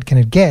further ahead can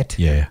it get?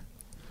 Yeah.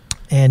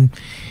 And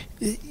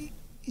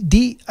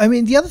the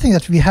other thing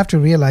that we have to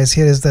realize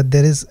here is that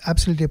there is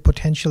absolutely a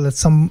potential that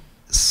some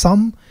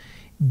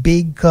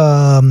big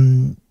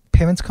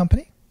payments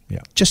company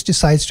just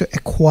decides to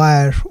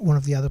acquire one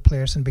of the other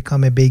players and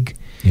become a big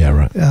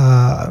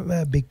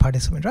a big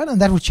participant, right? And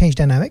that would change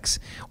dynamics,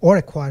 or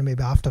acquire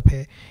maybe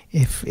Afterpay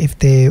if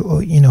they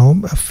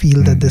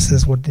feel that this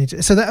is what they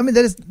need. So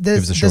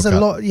there's a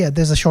lot. Yeah,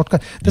 there's a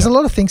shortcut. There's a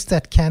lot of things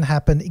that can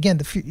happen. Again,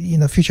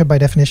 the future by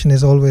definition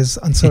is always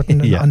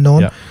uncertain and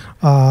unknown.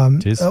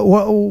 It is.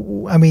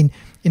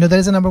 There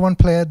is a number one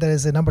player, there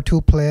is a number two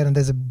player, and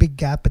there's a big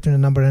gap between a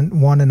number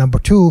one and number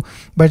two.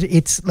 But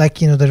it's like,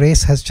 the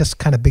race has just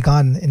kind of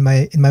begun in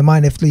my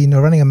mind. If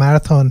running a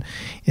marathon,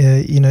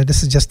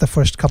 this is just the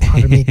first couple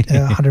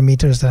 100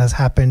 meters that has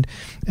happened,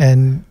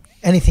 and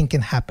anything can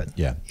happen.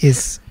 Yeah,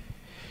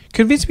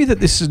 convince me that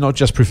this is not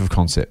just proof of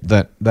concept.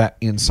 That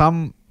in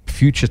some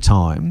future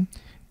time,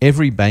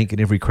 every bank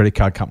and every credit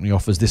card company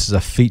offers this as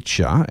a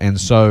feature. And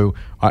so,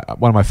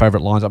 one of my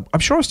favorite lines, I'm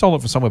sure I stole it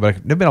from somewhere, but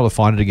I've never been able to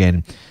find it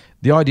again.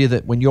 The idea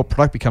that when your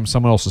product becomes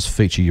someone else's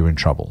feature, you're in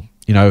trouble.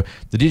 The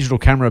digital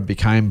camera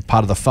became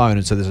part of the phone,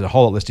 and so there's a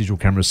whole lot less digital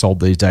cameras sold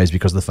these days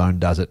because the phone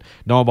does it.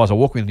 No one buys a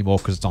Walkman anymore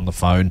because it's on the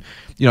phone.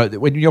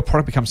 When your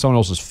product becomes someone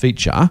else's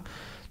feature,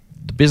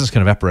 the business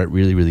can evaporate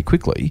really, really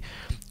quickly.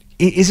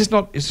 Is this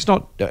not,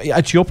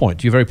 to your point,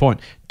 to your very point,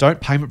 don't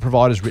payment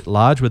providers writ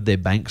large, with their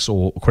banks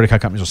or credit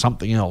card companies or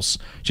something else,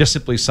 just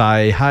simply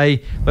say,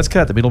 hey, let's cut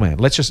out the middleman.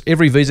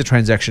 Every Visa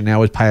transaction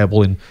now is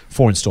payable in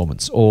 4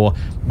 installments, or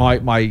my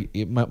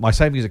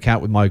savings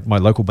account with my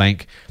local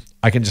bank,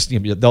 I can just,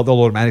 they'll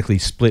automatically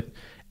split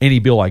any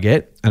bill I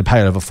get and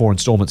pay it over 4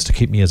 installments to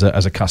keep me as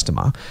a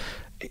customer.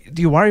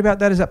 Do you worry about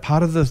that? Is that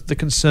part of the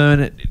concern?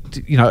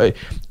 It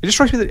just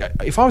strikes me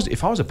that if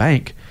I was a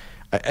bank,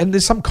 and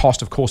there's some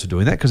cost, of course, of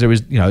doing that, because there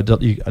is,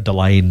 a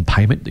delay in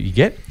payment that you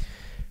get.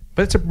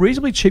 But it's a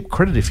reasonably cheap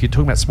credit if you're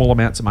talking about small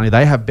amounts of money.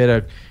 They have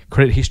better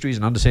credit histories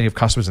and understanding of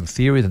customers in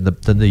theory than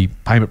the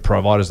payment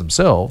providers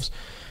themselves.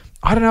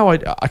 I don't know.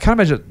 I can't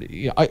imagine.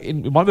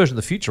 In my version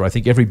of the future, I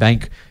think every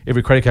bank,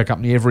 every credit card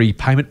company, every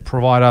payment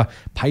provider,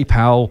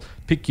 PayPal,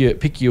 pick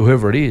you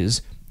whoever it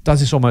is,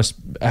 does this almost.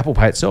 Apple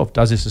Pay itself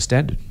does this as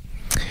standard.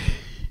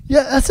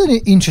 Yeah, that's an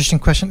interesting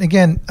question.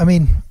 Again,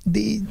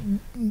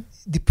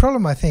 the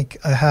problem I think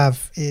I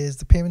have is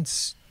the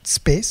payments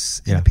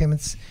space and the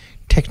payments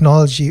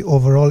technology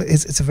overall.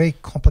 It's a very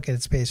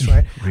complicated space,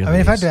 right? Really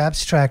if I had to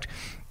abstract,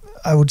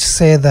 I would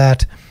say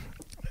that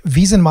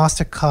Visa and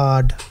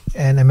MasterCard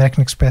and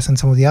American Express and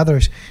some of the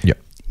others,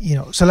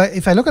 so like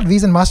if I look at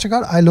Visa and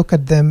MasterCard, I look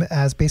at them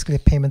as basically a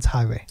payments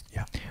highway.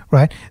 Yeah.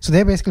 Right. So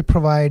they basically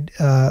provide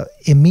a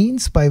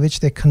means by which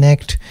they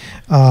connect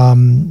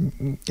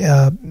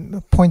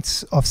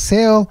points of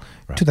sale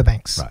to the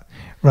banks.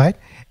 Right.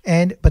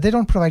 But they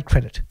don't provide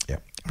credit. Yeah.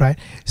 Right.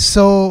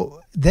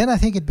 So then I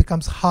think it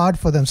becomes hard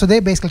for them. So they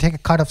basically take a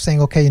cut of saying,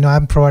 okay,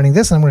 I'm providing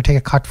this, and I'm going to take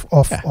a cut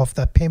off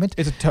that payment.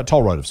 It's a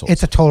toll road of sorts.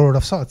 It's a toll road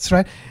of sorts,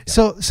 right?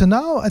 Yeah. So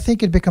now I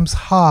think it becomes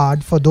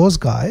hard for those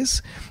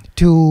guys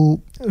to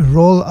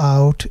roll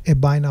out a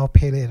buy now,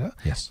 pay later.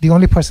 Yes. The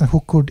only person who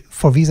could,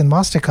 for Visa and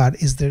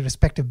MasterCard, is the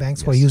respective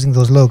banks who are using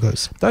those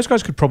logos. Those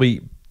guys could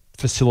probably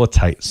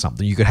facilitate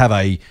something. You could have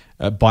a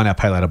buy now,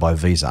 pay later by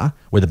Visa,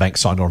 where the bank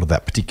signed on to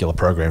that particular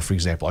program, for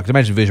example. I can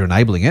imagine Visa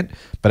enabling it,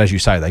 but as you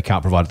say, they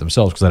can't provide it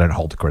themselves because they don't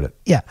hold the credit.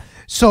 Yeah.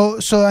 So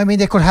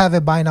they could have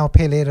a buy now,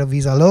 pay later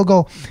Visa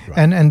logo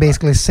and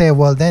basically say,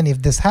 well, then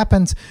if this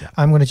happens,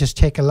 I'm going to just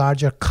take a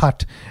larger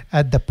cut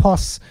at the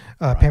POS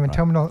payment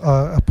terminal,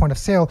 point of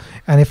sale.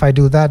 And if I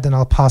do that, then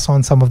I'll pass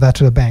on some of that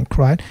to the bank,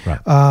 right?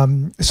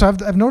 So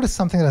I've noticed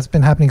something that's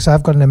been happening. So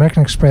I've got an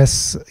American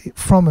Express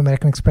from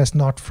American Express,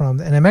 not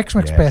from... And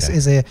American Express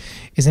is an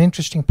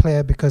interesting player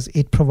because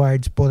it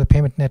provides both a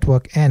payment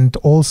network and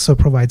also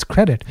provides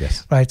credit,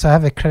 right? So I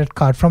have a credit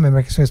card from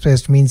American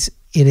Express, which means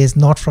it is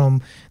not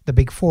from the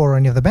Big Four or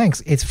any of the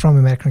banks. It's from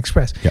American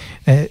Express.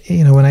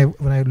 When I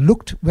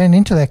went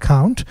into the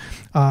account,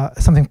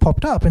 something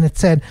popped up and it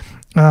said,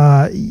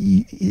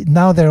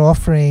 now they're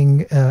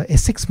offering a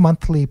 6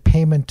 monthly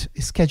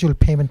scheduled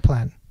payment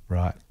plan.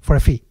 Right. for a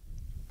fee.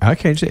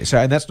 Okay. So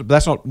and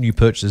that's not new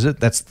purchases, is it?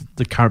 That's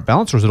the current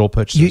balance, or is it all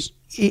purchases?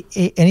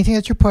 Anything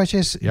that you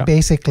purchase, Yeah.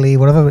 basically,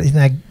 whatever,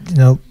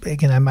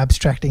 again, I'm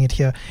abstracting it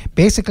here.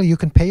 Basically, you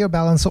can pay your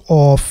balance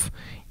off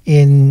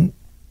in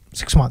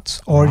 6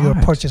 months, or your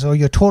Right. purchase, or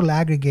your total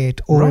aggregate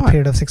over a Right.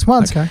 period of 6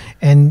 months. Okay.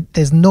 And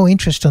there's no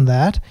interest on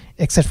that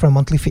except for a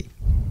monthly fee.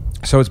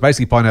 So it's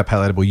basically buy now, pay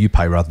later, but you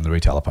pay rather than the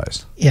retailer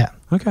pays. Yeah.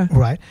 Okay.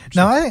 Right.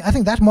 Now, I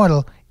think that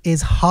model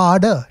is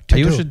harder to Are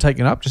you do. interested in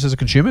taking it up just as a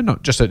consumer,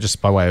 not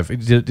just by way of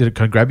did it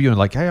kind of grab you and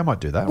like, hey, I might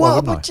do that? Why Well,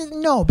 wouldn't I?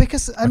 no,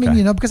 because I mean,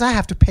 Okay. because I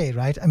have to pay,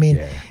 right? I mean,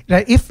 Yeah.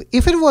 right, if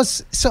it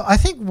was, so I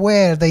think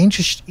where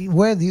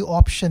the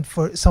option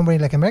for somebody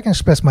like American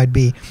Express might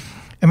be,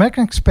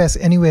 American Express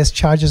anyways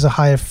charges a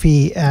higher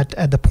fee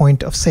at the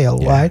point of sale,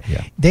 Yeah, right?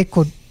 yeah.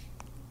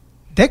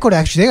 They could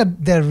actually,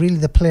 they're really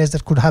the players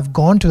that could have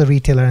gone to the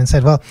retailer and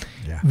said, well,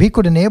 Yeah. we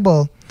could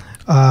enable,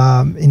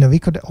 we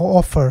could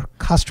offer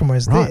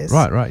customers this.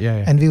 Right,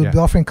 yeah. And we would be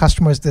offering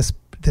customers this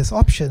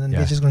option, and Yeah,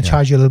 we're just going to yeah.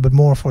 charge you a little bit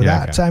more for Yeah,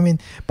 that. okay. So I mean,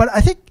 but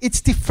I think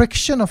it's the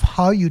friction of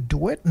how you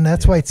do it, and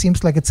that's why it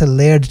seems like it's a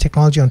layered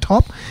technology on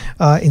top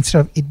instead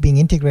of it being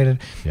integrated.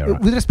 Yeah,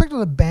 right. With respect to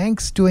the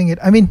banks doing it,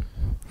 I mean,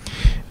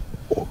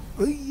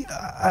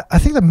 I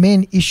think the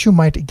main issue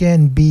might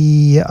again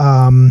be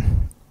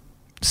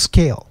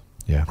scale,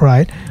 Yeah.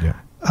 right? Yeah.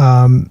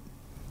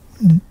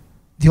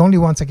 The only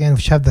ones again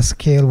which have the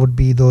scale would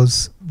be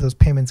those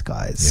payments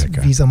guys, Yeah,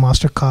 okay. Visa,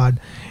 MasterCard,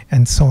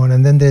 and so on.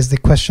 And then there's the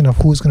question of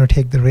who's going to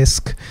take the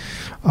risk.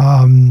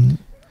 Again,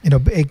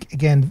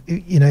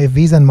 if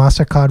Visa and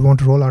MasterCard want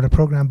to roll out a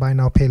program, buy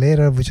now, pay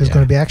later, which is Yeah.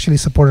 going to be actually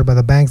supported by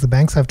the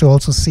banks have to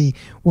also see,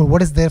 well,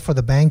 what is there for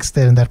the banks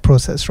there in that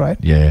process, right?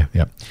 Yeah.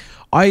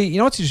 You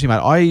know what's interesting, mate?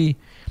 I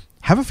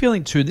have a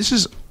feeling too. This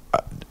is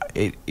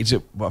it's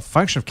a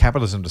function of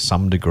capitalism to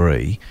some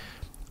degree.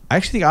 I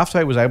actually think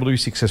Afterpay was able to be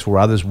successful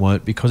where others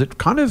weren't because it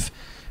kind of,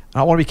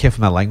 and I want to be careful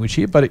in that language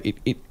here, but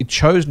it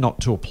chose not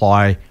to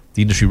apply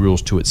the industry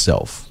rules to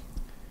itself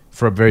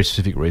for a very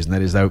specific reason.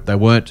 That is, they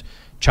weren't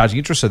charging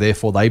interest, so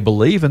therefore they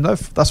believe, and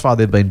thus far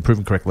they've been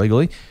proven correct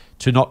legally,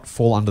 to not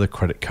fall under the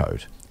credit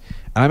code.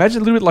 And I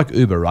imagine a little bit like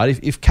Uber, right?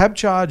 If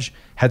CabCharge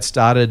had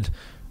started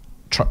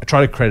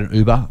try to create an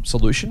Uber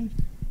solution,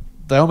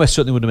 they almost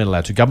certainly wouldn't have been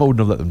allowed to. Government wouldn't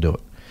have let them do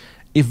it.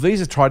 If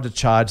Visa tried to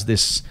charge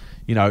this,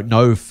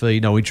 no fee,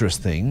 no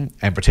interest thing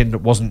and pretend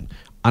it wasn't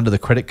under the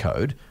credit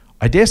code,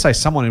 I dare say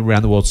someone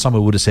around the world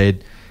somewhere would have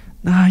said,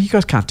 "No, you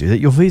guys can't do that.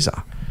 You're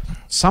Visa."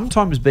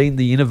 Sometimes being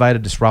the innovator,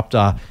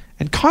 disruptor,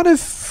 and kind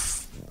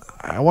of,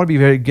 I want to be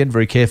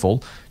very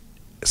careful,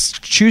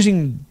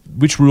 choosing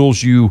which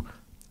rules you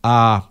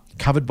are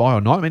covered by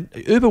or not. I mean,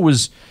 Uber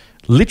was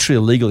literally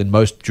illegal in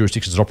most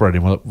jurisdictions it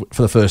operated in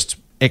for the first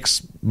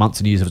X months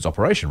and years of its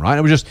operation, right?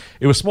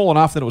 It was small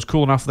enough, then it was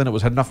cool enough, then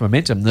it had enough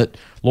momentum that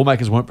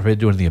lawmakers weren't prepared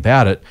to do anything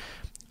about it.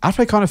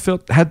 After they kind of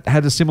felt had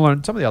a similar,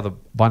 and some of the other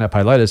buy now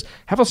pay laters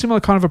have a similar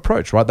kind of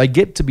approach, right? They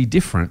get to be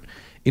different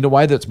in a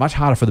way that's much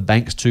harder for the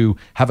banks to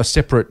have a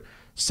separate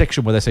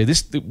section where they say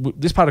this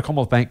part of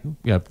Commonwealth Bank,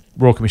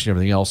 Royal Commission,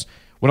 everything else.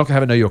 We're not going to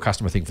have a know your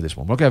customer thing for this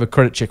one. We're not going to have a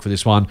credit check for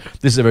this one.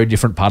 This is a very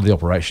different part of the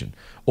operation.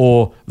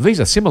 Or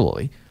Visa,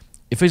 similarly.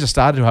 If Visa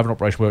started to have an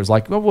operation where it was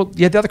like, the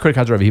other credit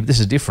cards are over here, but this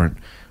is different,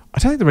 I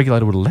don't think the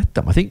regulator would have let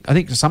them. I think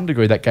to some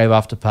degree that gave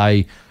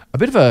Afterpay a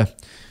bit of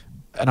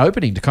an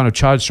opening to kind of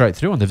charge straight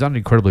through, and they've done it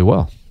incredibly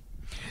well.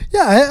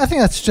 Yeah, I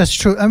think that's just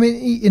true. I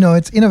mean,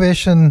 it's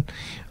innovation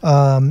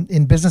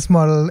in business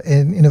model,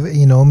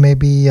 in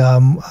maybe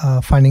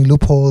finding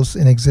loopholes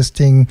in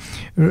existing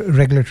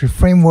regulatory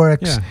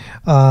frameworks.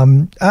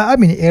 Yeah. I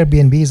mean,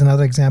 Airbnb is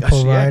another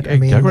example, right? I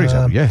mean, great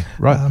example. Yeah,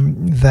 right.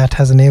 That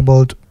has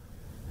enabled.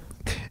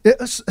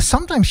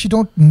 Sometimes you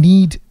don't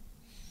need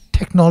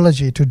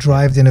technology to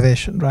drive the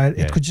innovation, right?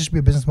 Yeah. It could just be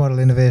a business model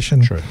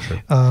innovation. True.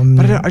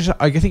 But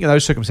I think in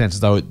those circumstances,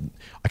 though,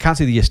 I can't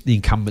see the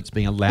incumbents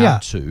being allowed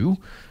to.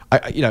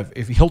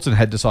 If Hilton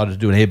had decided to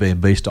do an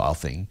Airbnb style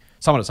thing,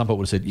 someone at some point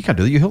would have said, "You can't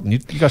do that. You're Hilton. You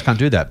guys can't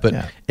do that." But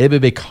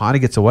Airbnb kind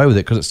of gets away with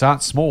it because it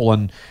starts small,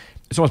 and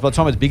it's almost by the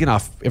time it's big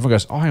enough, everyone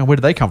goes, "Oh, hang on, where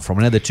do they come from?"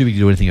 And now they're too big to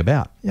do anything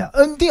about. Yeah,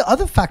 and the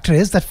other factor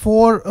is that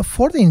for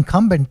the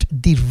incumbent,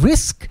 the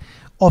risk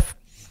of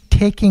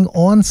taking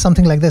on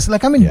something like this,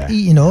 like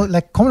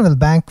like Commonwealth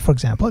Bank, for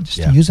example,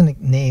 just to use a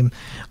name,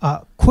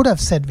 could have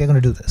said we're going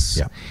to do this,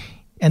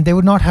 and they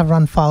would not have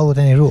run foul with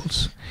any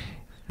rules,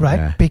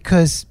 right?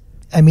 Because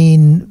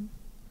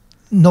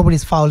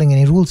nobody's fouling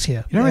any rules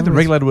here. The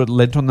regulator would have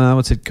led on them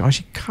and said, "Gosh,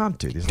 you can't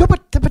do this." No,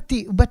 but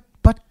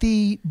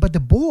the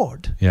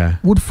board Yeah.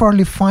 would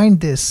probably find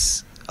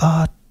this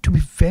to be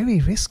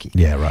very risky.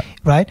 Yeah, right.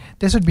 Right?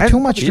 There should be And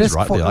too much it is risk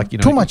right for there, like,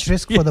 too much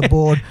risk for the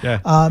board. Yeah.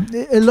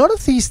 A lot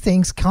of these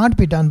things can't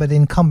be done by the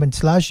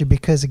incumbents largely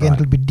because again Right.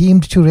 it'll be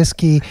deemed too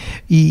risky.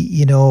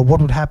 What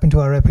would happen to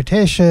our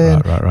reputation?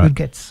 Right. We'll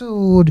get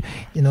sued.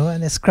 And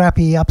a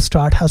scrappy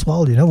upstart has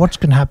what's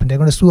going to happen? They're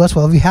going to sue us.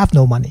 Well, we have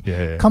no money.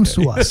 Come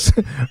sue us,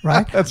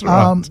 right? That's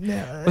right.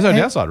 There's no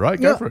downside,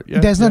 right? Go for it. Yeah,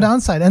 there's no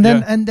downside, and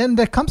then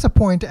there comes a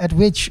point at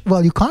which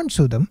you can't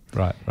sue them,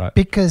 Right.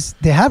 because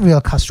they have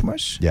real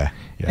customers. Yeah.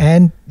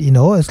 And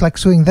it's like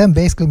suing them.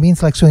 Basically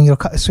means like suing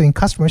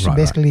customers. Right, and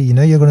basically,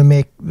 you're going to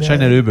make. Shane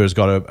that Uber has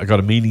got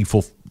a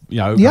meaningful.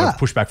 Kind of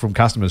pushback from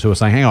customers who are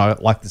saying, "Hang on, I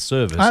like the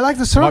service. I like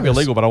the service. It might be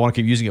illegal, but I want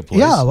to keep using it, please."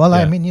 Yeah, well,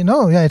 I mean,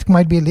 it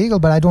might be illegal,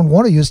 but I don't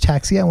want to use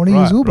taxi. I want to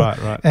use Uber.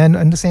 Right.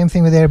 And the same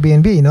thing with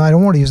Airbnb. I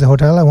don't want to use the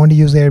hotel. I want to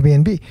use the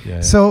Airbnb.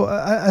 Yeah. So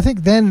I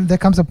think then there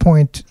comes a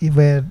point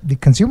where the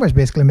consumer is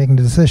basically making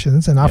the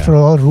decisions, and after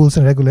all, rules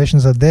and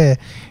regulations are there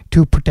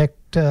to protect.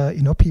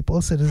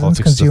 People, citizens,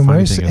 Politics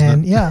consumers, is a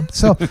funny thing, and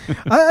so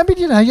I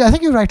mean, I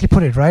think you rightly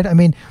put it right. I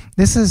mean,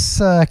 this is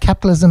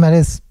capitalism at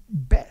its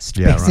best.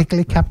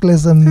 Basically,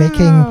 capitalism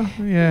making. I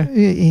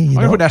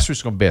put an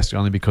asterisk on best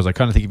only because I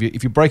kind of think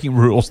if you're breaking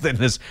rules, then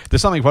there's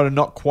something probably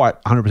not quite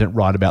 100%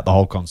 right about the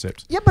whole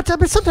concept. Yeah, but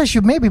sometimes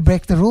you maybe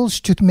break the rules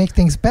to make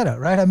things better,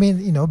 right? I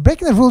mean,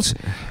 breaking the rules,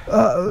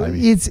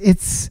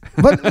 it's.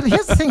 But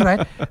here's the thing,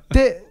 right?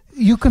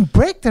 You can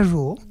break the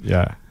rule.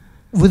 Yeah.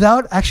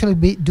 Without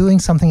actually doing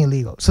something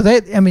illegal. So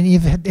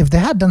if they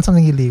had done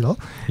something illegal,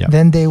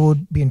 then they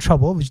would be in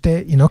trouble, which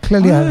they,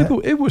 clearly are.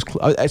 It was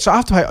so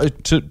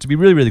Afterpay, to be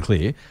really, really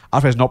clear,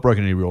 Afterpay has not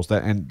broken any rules,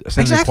 and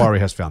Senate inquiry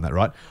has found that,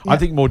 right? Yeah. I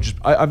think I'm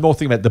more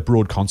thinking about the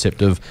broad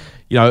concept of,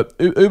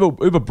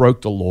 Uber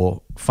broke the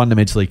law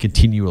fundamentally,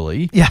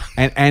 continually,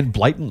 and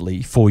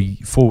blatantly for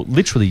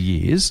literally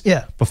years,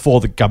 before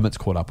the government's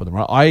caught up with them,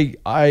 right?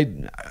 I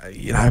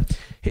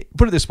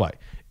put it this way.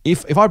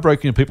 If I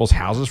broke into people's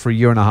houses for a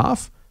year and a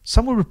half,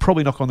 someone would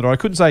probably knock on the door. I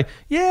couldn't say,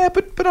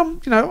 but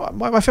I'm,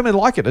 my family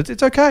like it.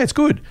 It's okay. It's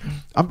good.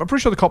 I'm pretty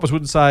sure the coppers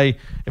wouldn't say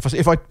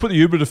if I put the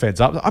Uber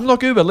defense up, I'm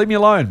not Uber. Leave me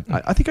alone.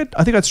 I think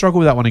I'd struggle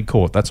with that one in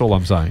court. That's all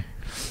I'm saying.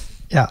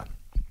 Yeah.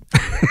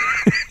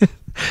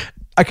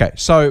 Okay,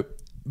 so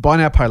buy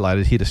now, pay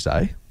later, here to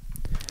stay.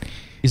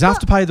 Is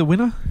Afterpay the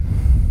winner?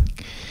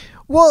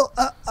 Well,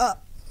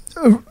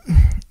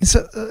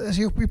 so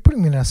you're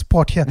putting me in a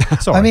spot here.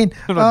 Sorry, I mean,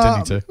 I'm not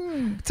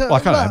intending to. Well, I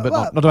can't,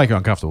 but not to make you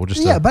uncomfortable.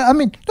 Just but I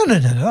mean, no.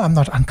 I'm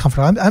not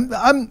uncomfortable.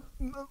 I'm.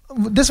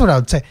 This is what I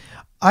would say.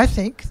 I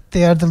think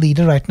they are the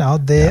leader right now.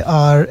 They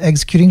are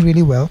executing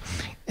really well,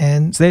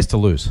 and it's theirs to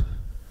lose.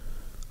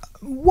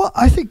 Well,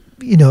 I think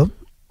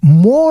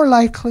more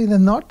likely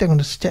than not they're going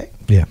to stay.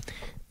 Yeah.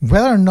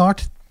 Whether or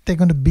not they're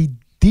going to be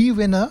the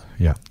winner.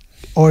 Yeah.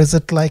 Or is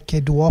it like a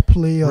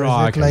duopoly, or is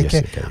it like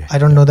I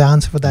don't know the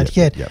answer for that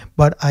yet. Yeah.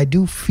 But I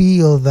do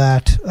feel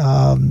that,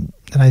 and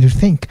I do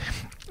think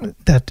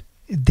that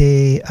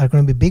they are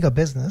going to be bigger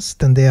business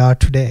than they are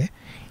today.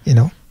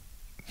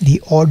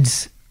 The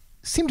odds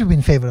seem to be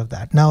in favor of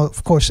that. Now,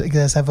 of course,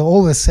 as I've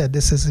always said,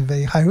 this is a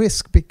very high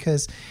risk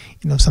because,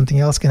 something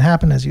else can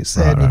happen, as you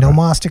said. Right.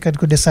 MasterCard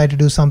could decide to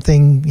do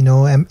something.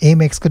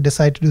 Amex could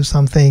decide to do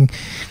something.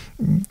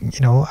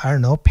 I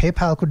don't know,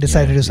 PayPal could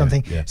decide to do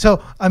something. Yeah.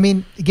 So, I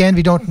mean, again,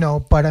 we don't know,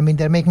 but I mean,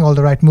 they're making all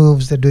the right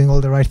moves. They're doing all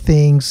the right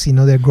things.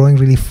 They're growing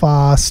really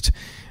fast.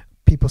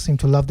 People seem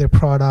to love their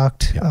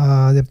product.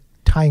 Yeah. They're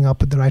tying up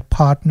with the right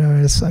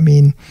partners. I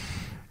mean,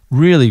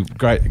 really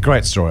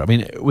great story. I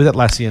mean, with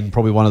Atlassian,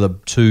 probably one of the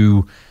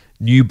two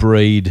new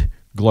breed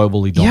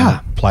globally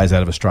dominant players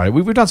out of Australia.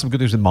 We've done some good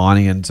things with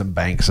mining and some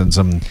banks and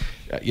some,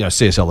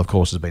 CSL, of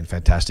course, has been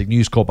fantastic.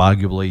 News Corp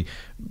arguably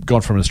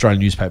gone from an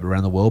Australian newspaper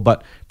around the world,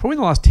 but probably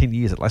in the last 10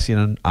 years,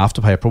 Atlassian and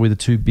Afterpay are probably the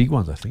two big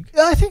ones, I think.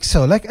 Yeah, I think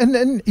so. And I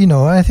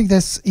think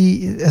there's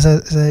there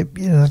are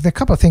a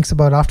couple of things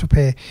about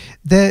Afterpay.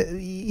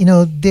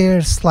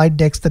 Their slide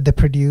decks that they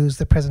produce,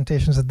 the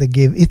presentations that they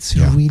give, it's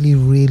really,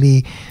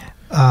 really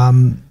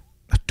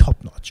top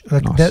notch.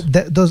 Nice.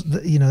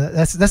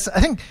 That's I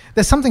think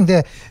there's something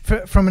there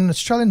from an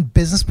Australian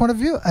business point of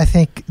view. I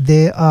think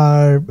they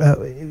are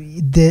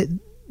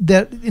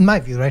they're in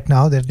my view right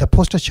now they're the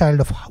poster child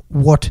of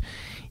what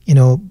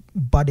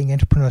budding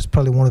entrepreneurs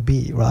probably want to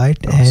be, right?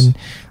 Nice. And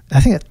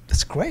I think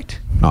that's great.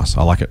 Nice,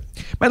 I like it,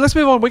 mate. Let's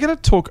move on. We're going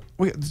to talk.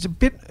 There's a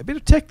bit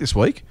of tech this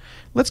week.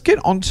 Let's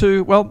get on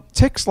to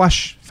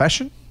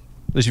tech/fashion.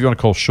 At least if you want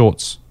to call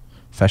shorts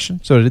fashion.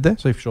 So I did there.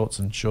 So shorts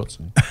and shorts,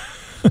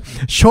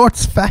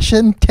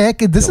 fashion, tech.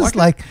 This is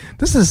like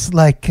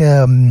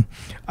I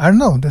don't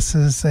know. This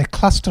is a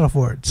cluster of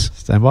words.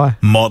 Stand by.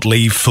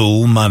 Motley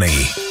Fool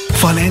Money.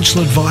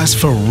 Financial advice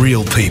for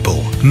real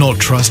people, not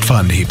trust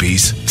fund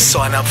hippies.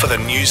 Sign up for the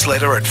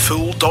newsletter at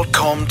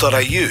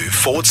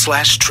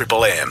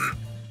fool.com.au/triple M.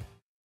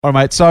 All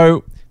right, mate.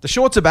 So the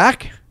shorts are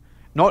back.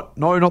 Not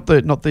the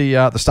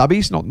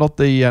stubbies. Not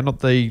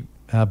the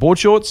board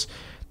shorts.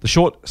 The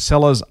short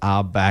sellers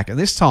are back, and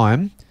this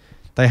time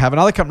they have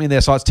another company in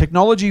their sights.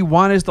 Technology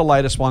One is the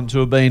latest one to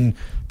have been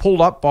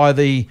pulled up by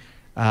the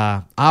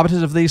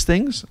arbiters of these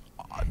things.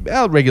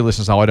 Our regular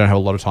listeners know I don't have a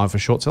lot of time for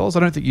short sellers. I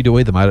don't think you do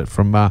either, mate,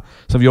 from some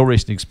of your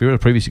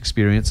previous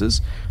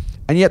experiences.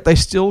 And yet they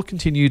still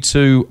continue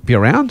to be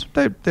around.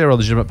 They're a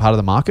legitimate part of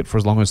the market for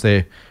as long as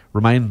they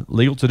remain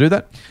legal to do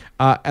that.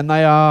 And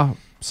they are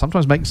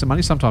sometimes making some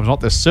money, sometimes not.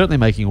 They're certainly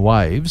making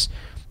waves.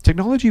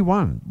 Technology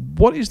One,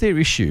 what is their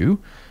issue?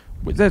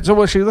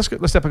 So actually, let's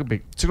step back a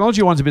bit.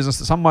 Technology One's a business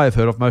that some may have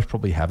heard of, most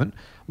probably haven't.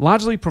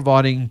 Largely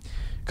providing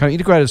kind of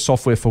integrated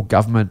software for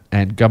government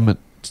and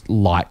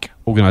government-like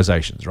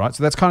organizations, right?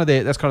 So that's kind of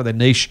their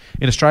niche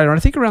in Australia, and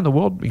I think around the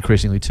world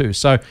increasingly too.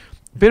 So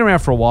been around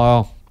for a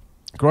while,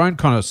 grown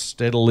kind of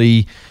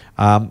steadily,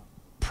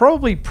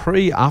 probably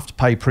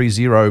Afterpay,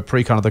 pre-Xero,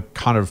 pre kind of the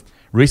kind of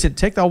recent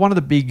tech. They were one of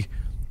the big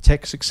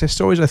tech success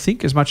stories, I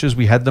think, as much as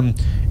we had them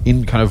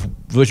in kind of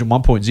version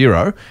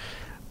 1.0.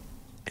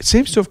 It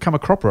seems to have come a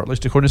cropper, at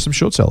least according to some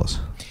short sellers.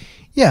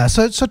 Yeah,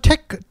 so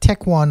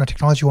Tech One or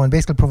Technology One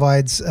basically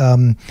provides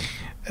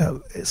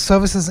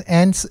services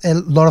and a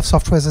lot of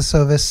software as a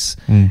service,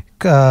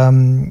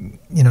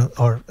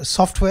 or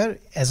software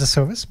as a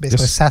service,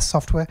 basically SaaS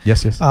software.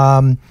 Yes.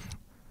 A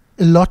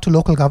lot to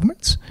local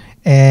governments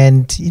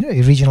and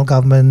regional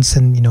governments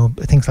and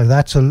things like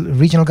that. So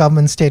regional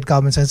governments, state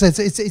governments, and so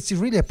it's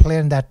really a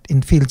player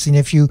in fields. And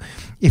if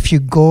you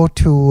go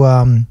to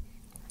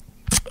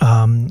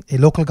a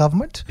local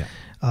government. Yeah.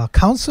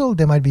 Council,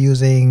 they might be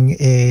using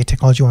a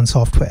Technology One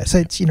software. So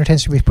it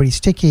tends to be pretty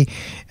sticky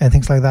and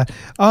things like that.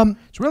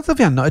 It's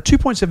relatively unknown. A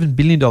 $2.7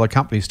 billion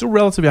company is still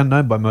relatively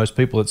unknown by most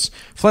people. It's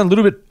flown a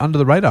little bit under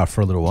the radar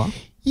for a little while.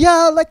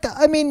 Yeah,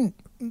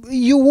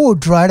 you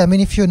would, right?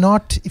 If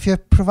you're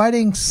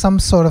providing some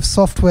sort of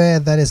software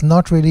that is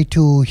not really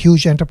to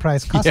huge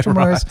enterprise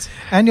customers, right.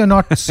 And you're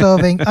not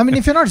serving,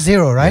 if you're not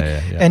Xero, right?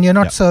 Yeah. And you're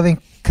not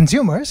serving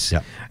consumers,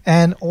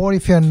 or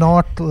if you're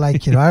not I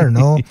don't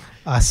know,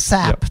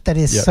 SAP that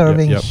is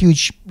serving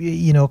huge,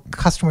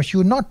 customers,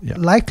 you're not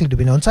likely to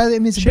be known. So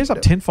it's shares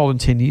up tenfold in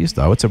 10 years,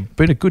 though. It's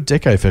been a good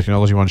decade for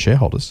Technology One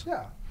shareholders.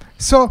 Yeah.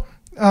 So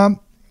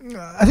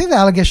I think the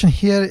allegation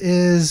here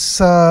is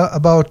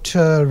about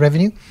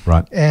revenue,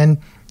 right? And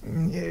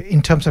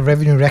in terms of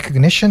revenue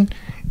recognition,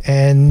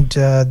 and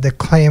the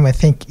claim I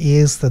think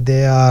is that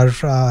they are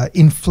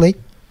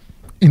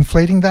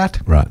inflating that,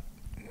 right?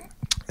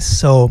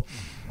 So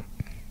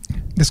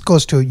this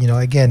goes to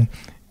again,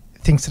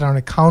 things around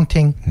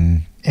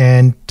accounting,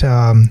 and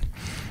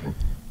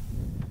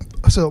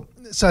so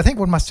I think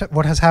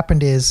what has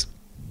happened is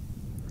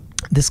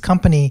this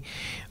company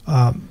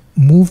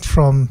moved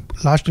from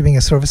largely being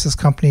a services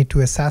company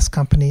to a SaaS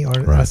company or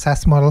a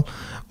SaaS model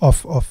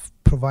of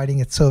providing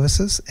its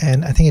services,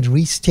 and I think it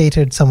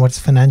restated some of its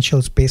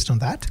financials based on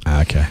that.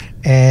 Okay.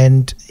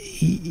 And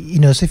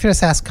so if you're a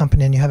SaaS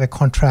company and you have a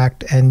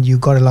contract and you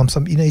got a lump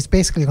sum, it's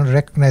basically going to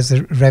recognize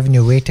the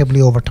revenue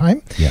ratably over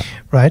time,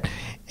 right?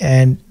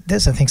 And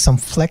there's, I think, some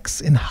flex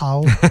in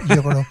how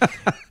you're going to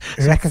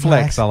recognize.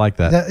 Flex, I like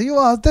that.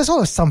 There's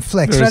always some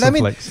flex, right?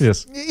 Flex,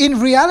 yes. In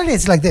reality,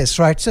 it's like this,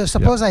 right? So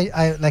suppose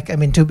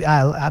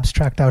I'll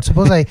abstract out.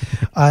 Suppose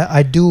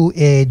I do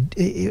a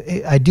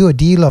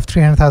deal of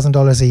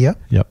 $300,000 a year.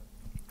 Yep.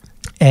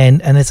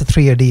 And it's a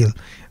 3-year deal.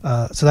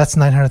 So that's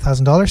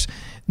 $900,000.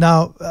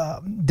 Now,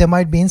 there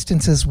might be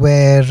instances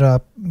where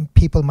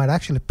people might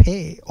actually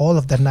pay all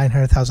of that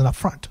 $900,000 up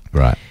front.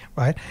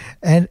 Right.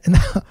 And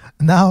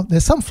now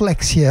there's some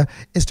flex here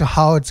as to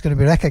how it's going to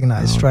be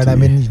recognized, right?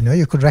 Dear.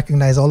 You could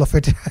recognize all of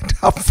it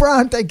up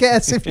front, I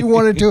guess, if you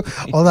wanted to.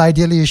 Although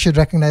ideally you should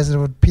recognize it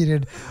over a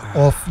period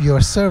of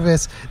your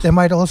service. There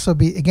might also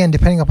be, again,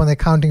 depending upon the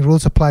accounting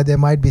rules applied, there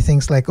might be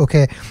things like,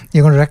 okay,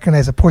 you're going to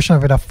recognize a portion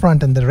of it up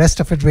front and the rest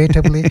of it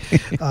ratably,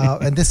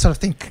 and this sort of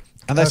thing.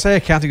 And they say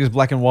accounting is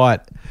black and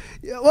white.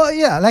 Well,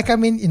 yeah,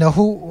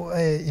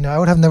 I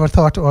would have never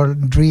thought or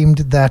dreamed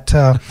that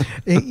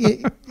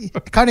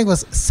accounting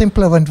was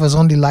simpler when it was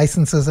only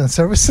licenses and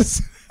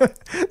services.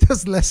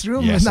 There's less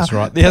room. Yes, now. That's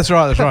right. That's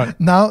right.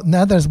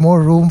 Now there's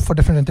more room for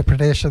different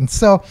interpretations.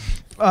 So,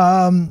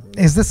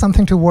 is this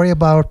something to worry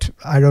about?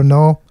 I don't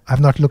know. I've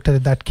not looked at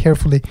it that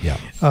carefully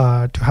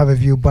to have a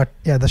view. But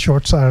yeah, the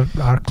shorts are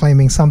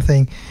claiming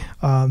something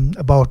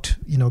about,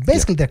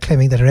 basically they're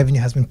claiming that revenue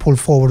has been pulled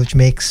forward, which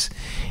makes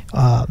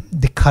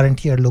the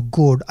current year look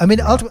good.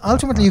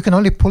 Ultimately, you can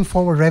only pull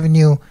forward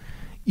revenue.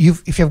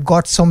 If you've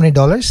got so many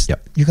dollars,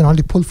 you can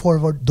only pull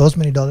forward those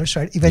many dollars,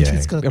 right? Eventually,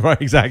 it's going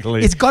to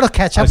It's got to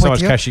catch up so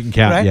with much cash you can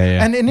count, right?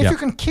 And if you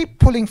can keep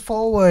pulling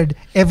forward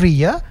every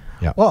year,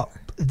 well,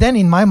 then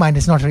in my mind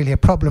it's not really a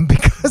problem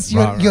because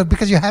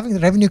you're having the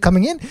revenue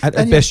coming in. At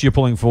best, you're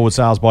pulling forward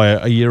sales by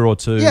a year or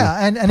two. Yeah,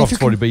 and if you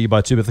can, be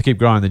by 2, but if they keep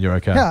growing, then you're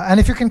okay. Yeah, and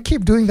if you can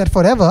keep doing that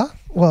forever,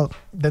 well,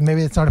 then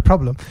maybe it's not a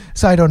problem.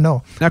 So I don't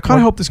know. Now, I kind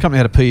of hope this company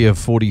had a PE of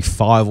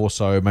 45 or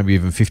so, maybe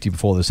even 50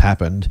 before this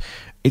happened.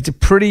 It's a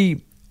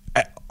pretty,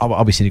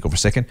 I'll be cynical for a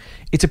second,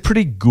 it's a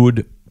pretty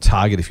good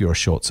target if you're a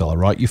short seller,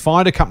 right? You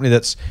find a company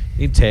that's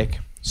in tech,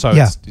 so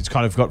it's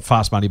kind of got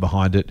fast money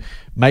behind it.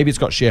 Maybe it's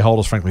got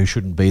shareholders, frankly, who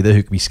shouldn't be there,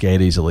 who can be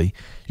scared easily.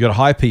 You've got a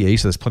high PE,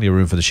 so there's plenty of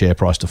room for the share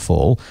price to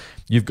fall.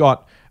 You've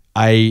got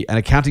an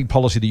accounting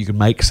policy that you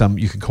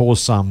can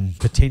cause some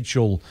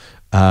potential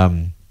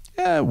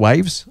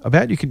waves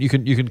about. You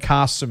can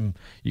cast some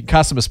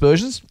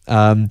aspersions.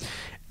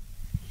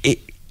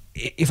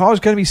 If I was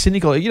going to be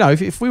cynical,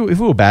 if we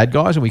were bad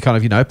guys and we kind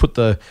of put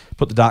the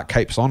dark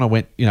capes on and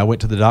went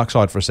to the dark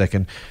side for a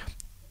second,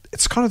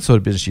 it's kind of the sort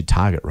of business you'd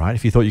target, right?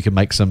 If you thought you could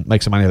make some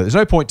money out of it. There's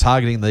no point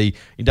targeting the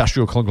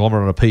industrial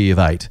conglomerate on a PE of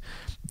 8.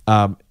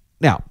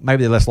 Now,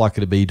 maybe they're less likely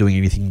to be doing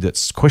anything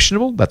that's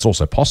questionable. That's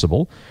also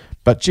possible.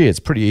 But gee, it's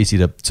pretty easy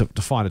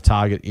to find a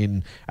target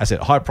in, as I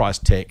said, high price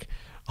tech,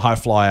 high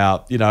flyer,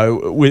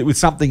 with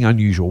something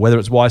unusual, whether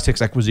it's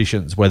WiseTech's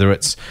acquisitions, whether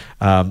it's,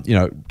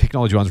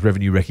 Technology One's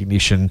revenue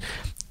recognition.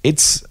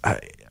 It's,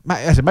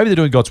 maybe they're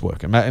doing God's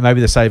work, and maybe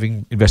they're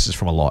saving investors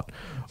from a lot.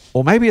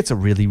 Or maybe it's a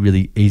really,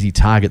 really easy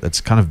target that's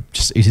kind of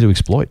just easy to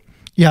exploit.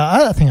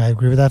 Yeah, I think I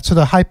agree with that. So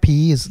the high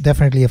PE is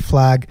definitely a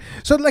flag.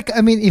 So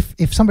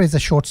if somebody's a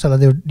short seller,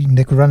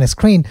 they could run a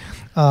screen.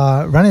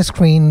 Run a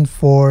screen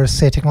for,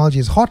 say, technology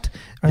is hot.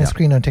 Run a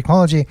screen on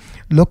technology.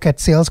 Look at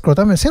sales growth.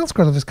 Sales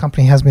growth of this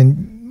company has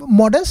been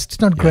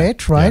modest, not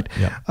great, right?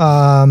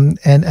 And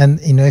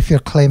if you're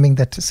claiming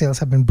that sales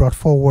have been brought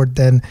forward,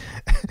 then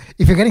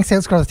if you're getting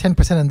sales growth of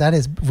 10% and that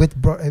is with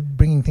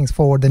bringing things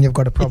forward, then you've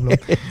got a problem.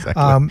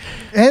 Exactly.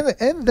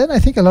 And then I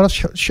think a lot of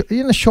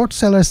short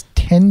sellers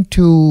tend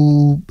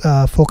to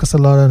focus a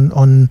lot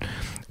on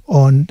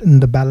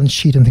the balance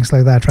sheet and things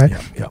like that, right?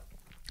 Yeah.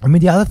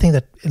 The other thing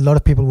that a lot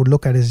of people would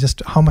look at is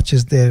just how much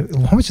is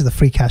the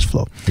free cash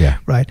flow,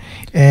 right?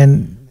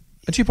 And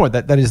to your point,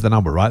 that is the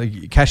number,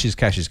 right? Cash is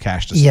cash.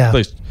 Yeah.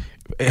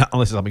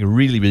 Unless there's something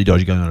really, really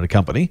dodgy going on in a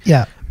company.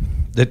 Yeah.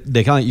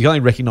 You can only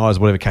recognize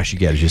whatever cash you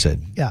get, as you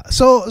said. Yeah.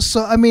 So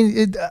I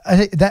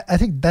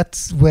think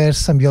that's where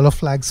some yellow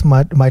flags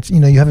might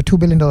you have a $2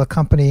 billion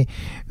company,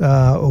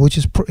 which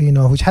is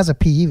which has a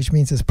PE, which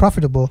means it's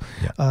profitable.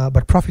 Yeah.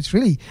 But profits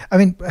really,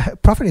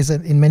 profit is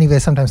in many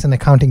ways sometimes an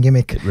accounting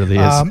gimmick. It really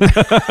is.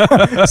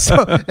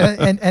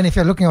 And if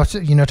you're looking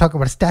at talk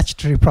about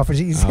statutory profit,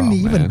 it's an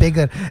even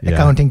bigger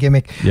accounting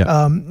gimmick.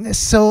 Yeah.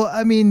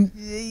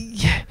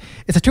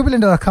 It's a $2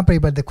 billion company,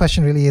 but the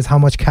question really is how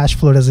much cash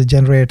flow does it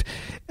generate?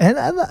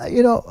 And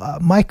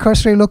my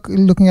cursory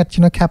looking at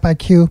Cap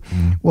IQ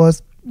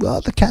was, well,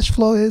 the cash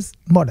flow is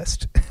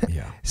modest.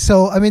 Yeah.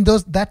 So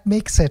that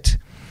makes it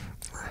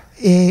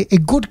a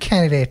good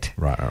candidate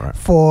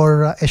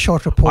for a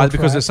short report. Either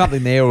because there's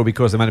something there, or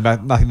because there's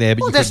nothing there,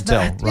 but you couldn't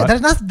tell. Right?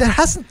 Yeah, there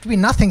hasn't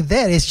been nothing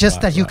there. It's just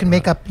that you can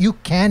make up. You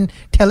can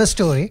tell a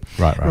story,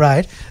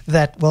 right?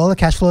 That the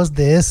cash flow is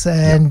this,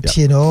 and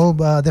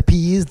the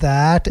PE is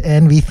that,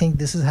 and we think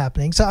this is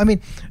happening. So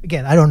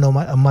again, I don't know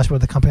much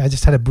about the company. I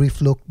just had a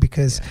brief look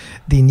because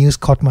the news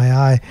caught my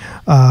eye.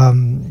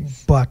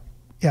 But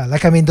yeah,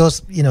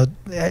 those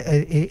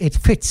it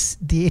fits.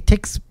 It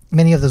ticks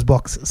many of those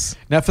boxes.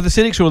 Now, for the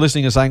cynics who are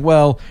listening and saying,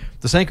 well,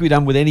 the same can be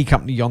done with any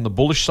company on the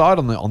bullish side,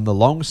 on the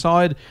long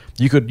side.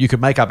 You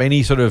could make up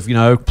any sort of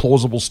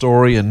plausible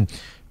story and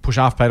push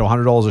Afterpay to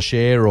 $100 a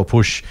share, or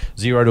push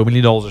 $0 to $1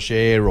 million a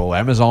share, or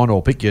Amazon,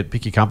 or pick your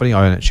company.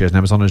 I own shares in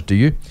Amazon, as do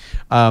you.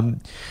 My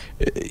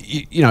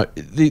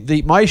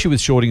issue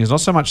with shorting is not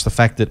so much the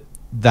fact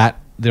that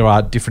there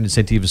are different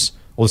incentives,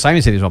 or the same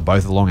incentives on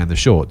both the long and the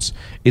shorts.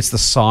 It's the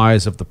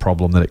size of the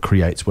problem that it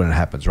creates when it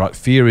happens, right?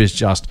 Fear is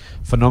just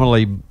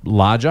phenomenally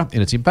larger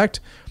in its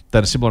impact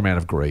than a similar amount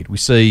of greed. We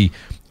see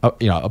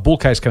a bull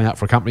case coming out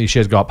for a company,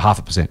 shares go up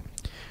 0.5%.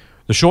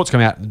 The shorts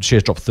come out and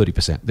shares drop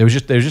 30%. There's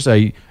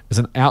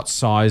an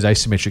outsized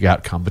asymmetric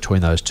outcome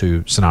between those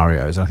two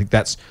scenarios. And I think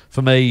that's,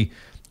 for me,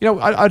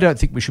 I don't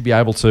think we should be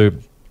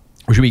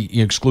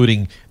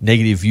excluding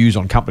negative views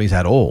on companies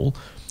at all.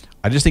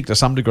 I just think to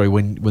some degree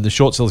when the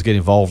short sellers get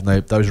involved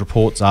and those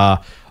reports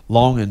are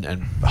long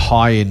and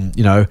high in,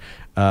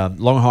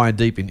 long, high and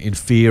deep in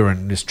fear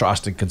and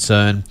mistrust and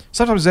concern,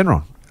 sometimes it's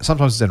Enron.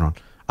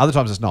 Other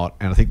times it's not.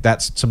 And I think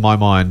that's, to my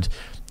mind,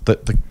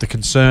 the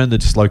concern, the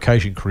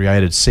dislocation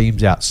created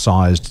seems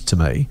outsized to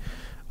me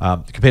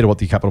compared to what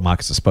the capital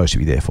markets are supposed to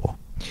be there for.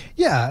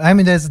 Yeah,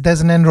 there's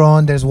an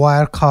Enron, there's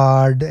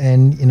Wirecard,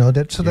 and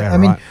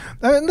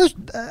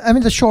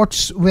the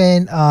shorts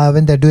when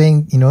they're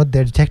doing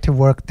their detective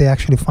work, they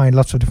actually find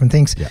lots of different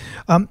things. Yeah.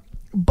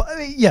 But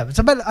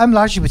I'm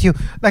largely with you.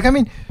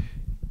 The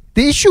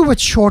issue with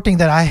shorting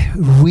that I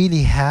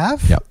really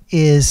have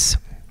is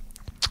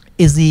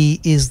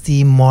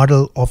the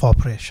model of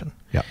operation.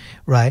 Yeah.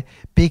 Right,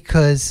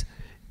 because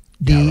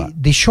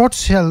the short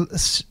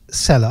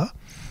seller.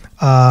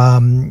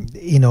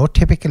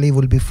 Typically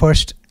will be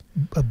first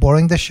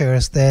borrowing the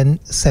shares, then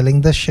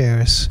selling the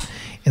shares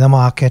in the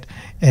market,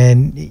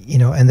 and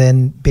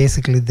then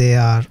basically they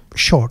are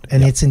short,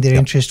 and it's in their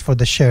interest for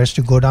the shares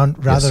to go down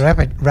rather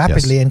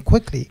rapidly and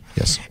quickly.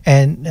 Yes.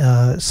 And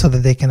so that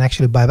they can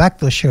actually buy back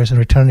those shares and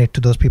return it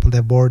to those people they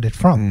borrowed it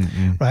from,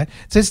 right?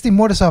 So it's the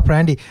modus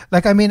operandi.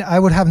 I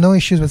would have no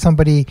issues with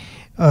somebody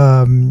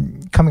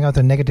coming out with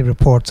a negative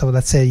report. So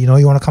let's say, you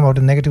want to come out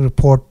with a negative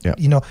report,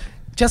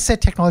 just say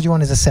Technology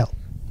One is a sell.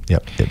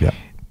 Yep.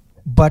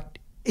 But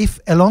if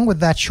along with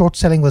that short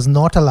selling was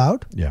not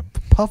allowed,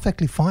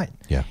 perfectly fine.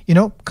 Yeah.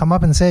 Come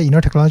up and say,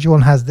 Technology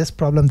One has this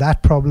problem,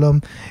 that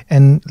problem,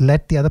 and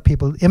let the other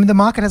people. The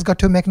market has got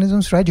two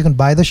mechanisms, right? You can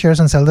buy the shares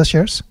and sell the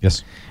shares.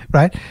 Yes.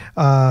 Right.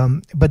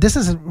 But this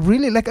is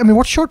really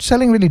what short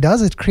selling really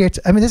does. It creates.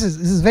 This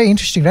is very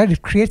interesting, right?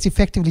 It creates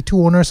effectively two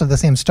owners of the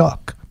same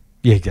stock.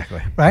 Yeah,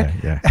 exactly. Right?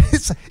 Yeah.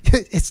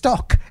 It's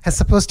stock as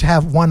supposed to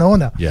have one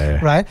owner. Yeah.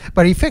 Right?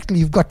 But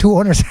effectively, you've got two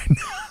owners.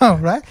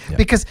 right? Yeah.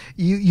 Because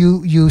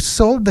you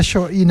sold the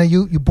short,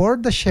 you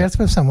borrowed the shares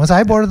from someone. So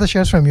I borrowed the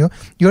shares from you.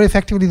 You're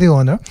effectively the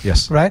owner.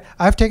 Yes. Right?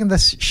 I've taken the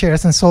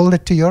shares and sold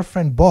it to your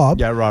friend Bob.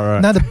 Yeah,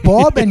 right. Now the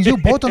Bob and you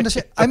both own the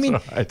share. I mean,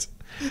 right.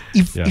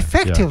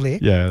 effectively,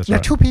 that's there are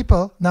right. two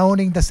people now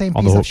owning the same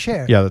On piece the of hook.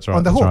 share. Yeah, that's right.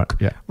 On the That's hook.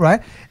 right. Yeah.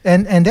 Right?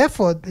 And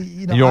therefore,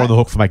 You're on the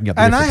hook for making up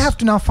the and difference. I have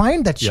to now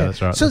find that share. Yeah,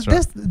 that's right. So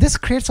that's right. this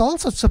creates all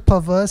sorts of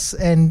perverse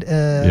and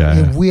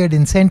Yeah. weird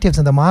incentives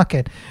in the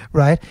market,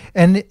 right?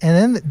 And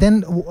then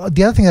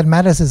the other thing that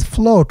matters is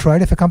float,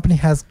 right? If a company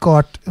has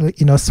got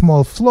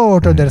small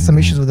float or there are some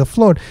issues with the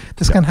float,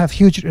 this can have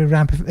huge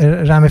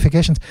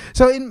ramifications.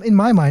 So in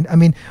my mind, I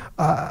mean,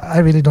 I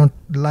really don't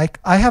like.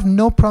 I have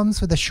no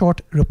problems with the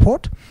short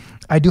report.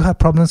 I do have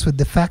problems with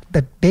the fact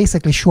that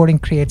basically shorting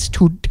creates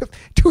two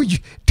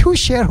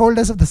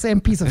shareholders of the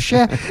same piece of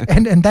share,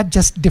 and that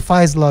just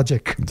defies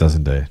logic. It does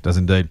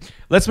indeed.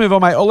 Let's move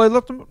on, mate. Although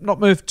let's not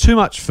move too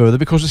much further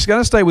because we're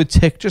going to stay with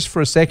tech just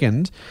for a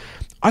second.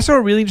 I saw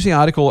a really interesting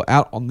article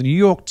out on the New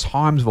York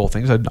Times of all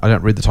things. I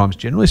don't read the Times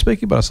generally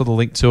speaking, but I saw the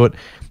link to it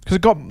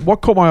because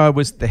what caught my eye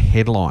was the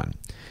headline.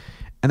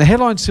 And the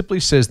headline simply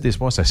says this.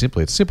 Well, I say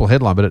simply, it's a simple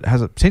headline, but it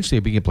has potentially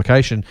a big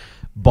implication.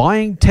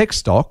 Buying tech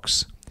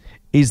stocks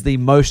is the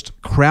most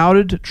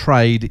crowded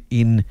trade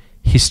in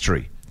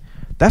history.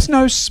 That's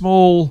no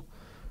small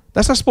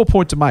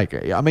point to make.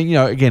 I mean,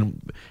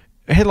 again,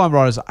 headline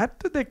writers,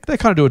 they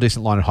kind of do a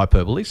decent line of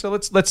hyperbole. So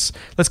let's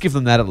give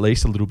them that at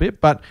least a little bit.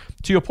 But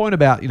to your point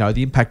about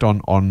the impact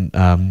on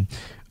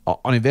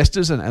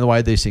investors and the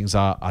way these things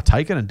are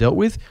taken and dealt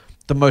with,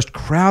 the most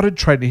crowded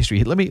trade in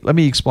history. Let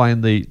me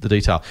explain the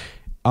detail.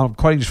 I'm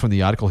quoting just from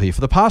the article here. For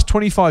the past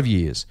 25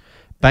 years,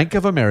 Bank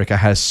of America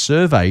has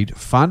surveyed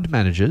fund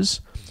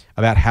managers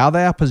about how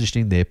they are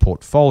positioning their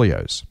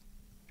portfolios.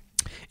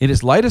 In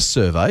its latest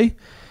survey,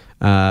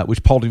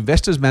 which polled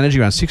investors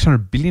managing around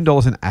 $600 billion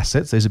in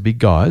assets, these are big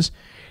guys,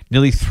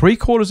 nearly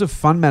 3/4 of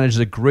fund managers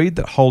agreed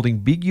that holding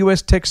big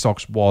US tech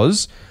stocks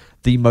was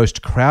the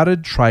most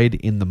crowded trade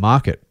in the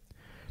market.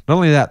 Not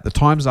only that, the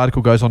Times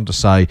article goes on to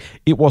say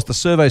it was the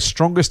survey's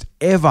strongest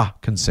ever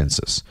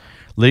consensus,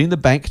 leading the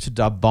bank to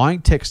dub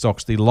buying tech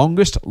stocks the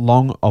longest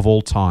long of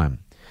all time.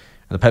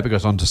 And the paper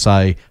goes on to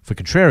say, for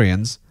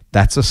contrarians,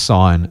 that's a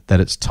sign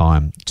that it's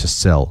time to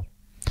sell.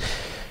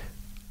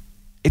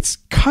 It's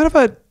kind of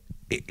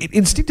it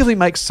instinctively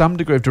makes some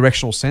degree of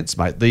directional sense,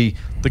 mate. The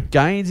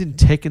gains in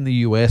tech in the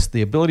US,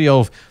 the ability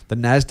of the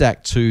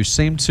NASDAQ to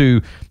seem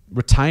to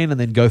retain and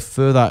then go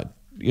further,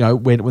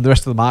 when the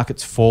rest of the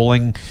market's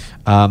falling,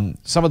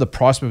 some of the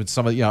price movements,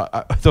 there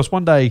was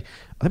one day, I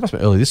think it must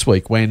have been early this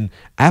week, when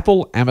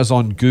Apple,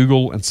 Amazon,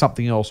 Google, and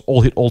something else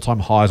all hit all-time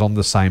highs on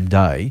the same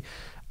day.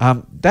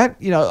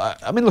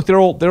 Look, they're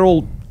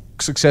all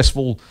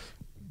successful,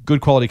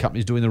 good quality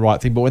companies doing the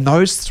right thing. But when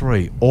those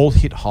three all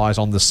hit highs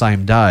on the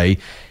same day,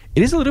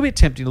 it is a little bit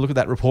tempting to look at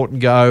that report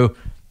and go,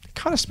 it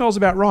kind of smells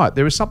about right.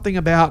 There is something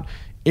about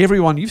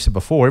everyone, you've said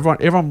before,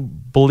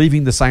 everyone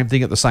believing the same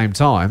thing at the same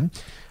time.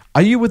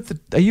 Are you with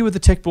the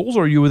tech bulls,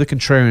 or are you with the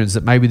contrarians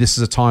that maybe this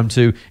is a time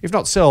to, if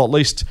not sell, at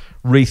least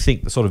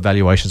rethink the sort of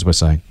valuations we're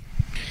seeing?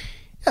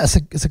 Yeah,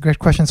 it's a great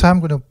question. So I'm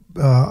going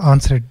to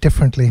answer it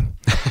differently.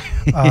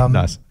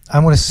 Nice.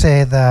 I'm going to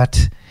say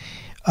that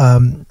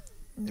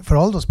for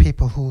all those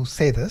people who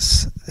say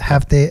this,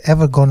 have they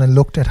ever gone and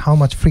looked at how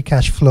much free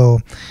cash flow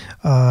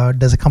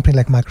does a company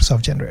like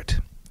Microsoft generate?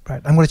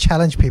 Right. I'm going to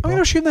challenge people. I'm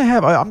going to assume they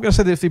have. I'm going to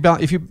say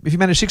that if you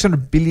manage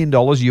 $600 billion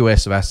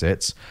US of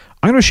assets,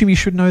 I'm going to assume you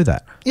should know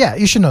that. Yeah,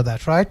 you should know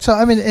that, right? So,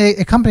 I mean,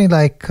 a company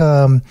like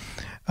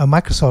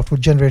Microsoft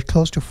would generate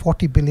close to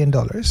 $40 billion.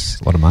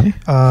 That's a lot of money.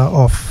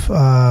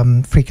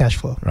 Of free cash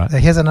flow. Right.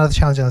 Here's another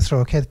challenge I'll throw.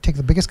 Okay, take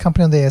the biggest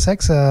company on the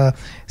ASX,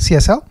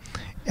 CSL,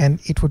 and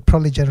it would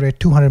probably generate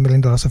 $200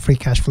 million of free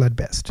cash flow at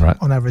best, right,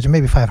 on average, and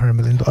maybe $500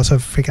 million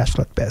of free cash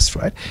flow at best,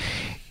 right?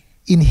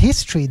 In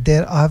history,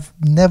 there have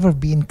never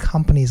been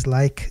companies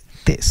like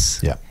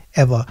this,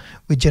 ever.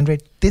 We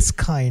generate this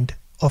kind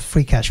of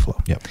free cash flow.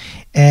 Yep.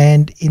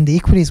 And in the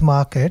equities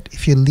market,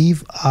 if you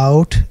leave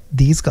out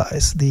these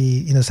guys,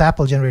 so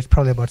Apple generates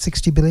probably about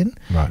 60 billion,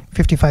 right,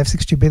 55,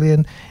 60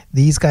 billion.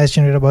 These guys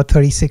generate about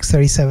 36,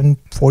 37,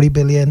 40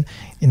 billion.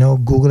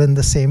 Google in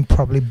the same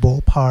probably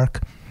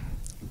ballpark.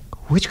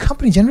 Which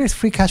company generates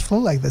free cash flow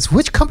like this?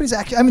 Which companies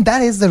actually? I mean,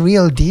 that is the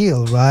real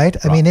deal, right?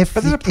 I mean,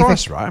 but there's a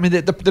price, right? I mean,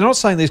 they're not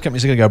saying these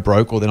companies are going to go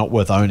broke or they're not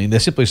worth owning. They're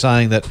simply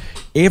saying that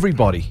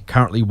everybody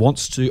currently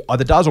wants to,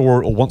 either does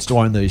or wants to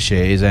own these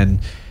shares,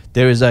 and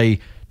there is a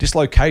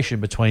dislocation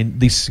between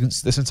the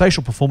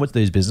sensational performance of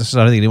these businesses. I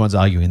don't think anyone's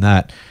arguing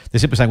that. They're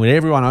simply saying when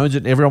everyone owns it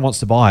and everyone wants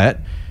to buy it,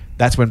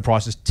 that's when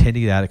prices tend to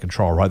get out of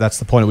control, right? That's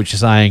the point at which you're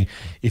saying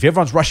if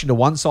everyone's rushing to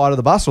one side of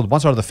the bus or one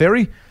side of the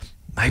ferry,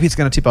 maybe it's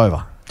going to tip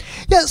over.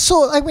 Yeah,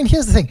 so I mean,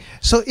 here's the thing.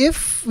 So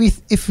if we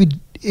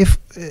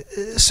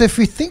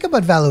think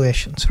about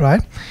valuations,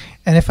 right?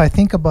 And if I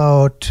think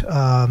about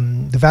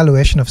the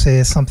valuation of,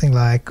 say, something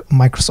like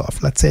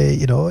Microsoft, let's say,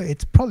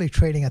 it's probably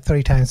trading at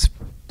 30 times,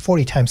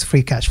 40 times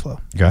free cash flow.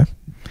 Okay.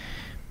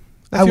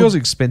 That feels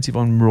expensive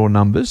on raw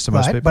numbers to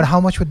most people. But how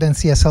much would then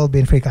CSL be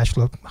in free cash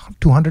flow?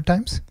 200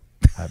 times?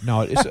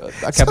 No, it's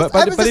okay,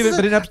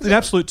 but in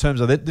absolute terms,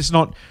 though, this is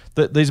not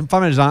these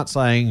fund managers aren't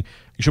saying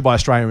you should buy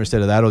Australia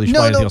instead of that, or you should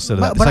buy anything else instead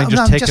of that. They're saying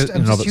just take it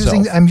in and of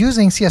itself. I'm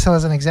using CSL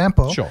as an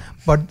example. Sure.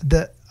 But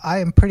I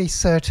am pretty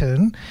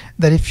certain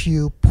that if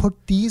you put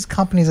these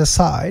companies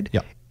aside,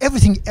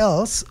 everything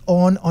else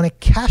on a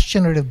cash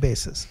generative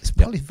basis is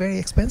probably very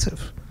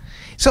expensive.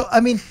 So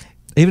I mean,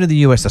 even in the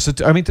US, so,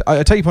 I mean,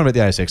 I take your point about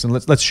the ASX, and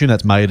let's assume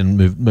that's made and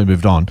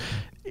moved on.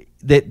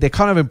 They're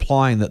kind of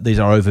implying that these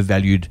are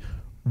overvalued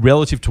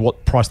relative to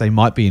what price they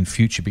might be in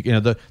future. You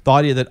know, the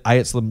idea that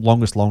it's the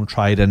longest long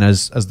trade, and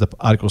as the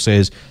article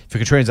says, for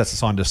contrarians that's a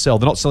sign to sell.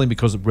 They're not selling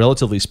because,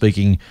 relatively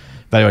speaking,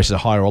 valuations are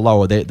higher or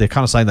lower. They're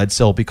kind of saying they'd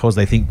sell because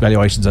they think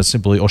valuations are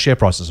simply, or share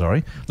prices,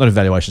 sorry, not in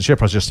valuations, share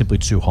prices are just simply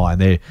too high,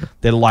 and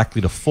they're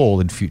likely to fall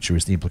in future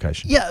is the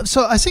implication. Yeah,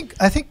 so I think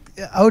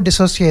I would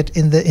dissociate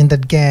in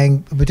that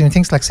gang between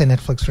things like, say,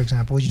 Netflix, for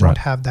example, which don't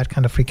have that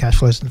kind of free cash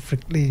flow,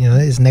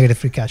 is negative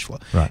free cash flow.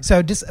 Right.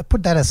 So just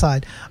put that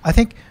aside. I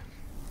think,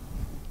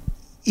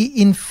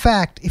 in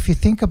fact, if you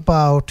think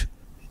about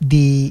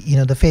the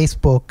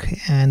Facebook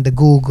and the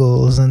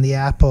Googles and the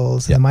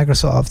Apples and the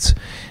Microsofts,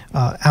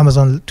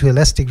 Amazon to a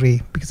less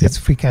degree, because its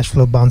free cash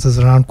flow bounces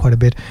around quite a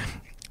bit,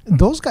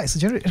 those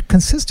guys are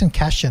consistent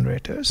cash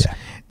generators. Yeah.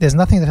 There's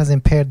nothing that has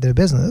impaired their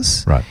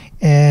business. Right.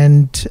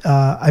 And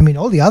I mean,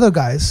 all the other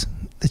guys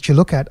that you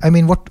look at, I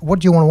mean, what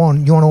do you want to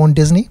own? You want to own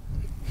Disney?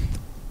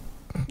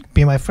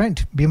 Be my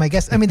friend, be my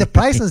guest. I mean, the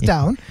price is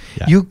down.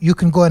 You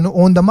can go and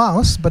own the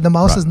mouse, but the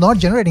mouse is not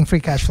generating free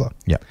cash flow.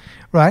 Yeah.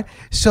 Right.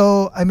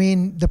 So, I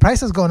mean, the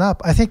price has gone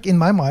up. I think in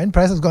my mind,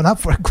 price has gone up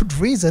for a good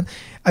reason.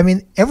 I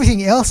mean,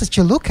 everything else that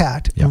you look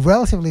at,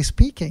 relatively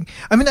speaking,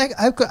 I mean,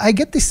 I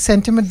get this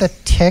sentiment that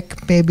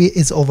tech maybe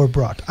is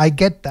overbought. I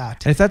get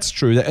that. And if that's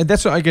true, and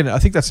that's, again, I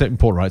think that's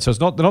important, right? So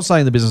they're not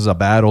saying the businesses are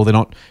bad or they're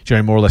not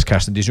generating more or less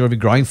cash than Disney or even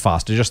growing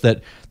faster, just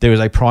that there is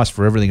a price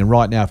for everything. And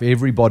right now, if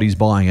everybody's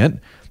buying it,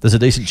 there's a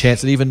decent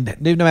chance that even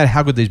no matter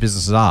how good these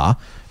businesses are,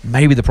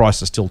 maybe the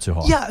price is still too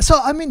high. Yeah, so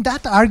I mean,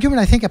 that argument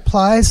I think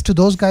applies to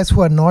those guys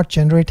who are not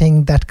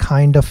generating that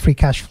kind of free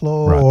cash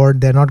flow, or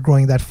they're not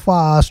growing that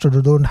fast, or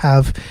they don't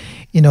have,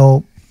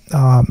 that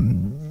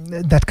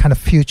kind of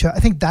future. I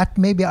think that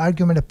maybe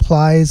argument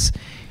applies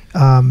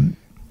to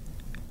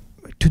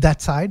that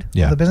side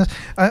of the business.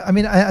 I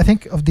mean, I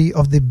think of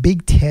the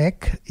big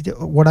tech,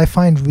 what I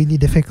find really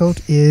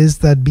difficult is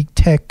that big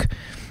tech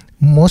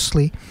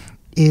mostly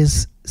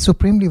is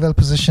supremely well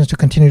positioned to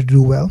continue to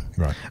do well.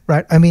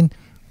 Right. I mean,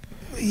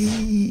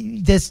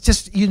 there's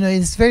just,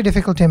 it's very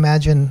difficult to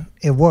imagine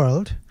a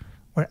world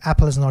where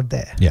Apple is not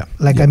there.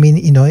 I mean,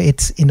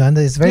 it's, and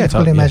it's very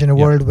difficult to imagine a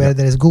world where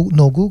there is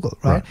no Google,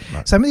 right?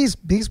 Some of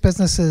these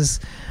businesses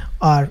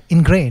are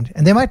ingrained,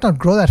 and they might not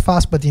grow that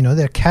fast, but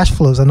their cash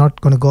flows are not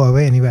going to go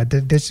away anywhere.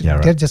 They're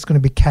just going to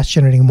be cash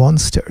generating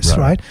monsters,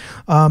 right?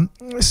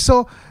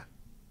 So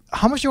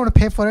how much you want to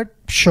pay for it?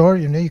 Sure,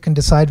 you can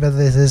decide whether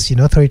this is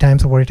 30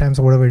 times or 40 times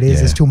or whatever it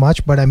is too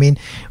much. But I mean,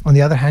 on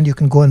the other hand, you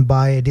can go and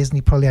buy a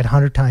Disney probably at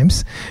 100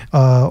 times,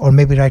 or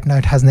maybe right now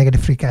it has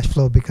negative free cash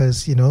flow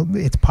because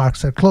its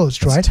parks are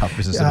closed. That's right? Tough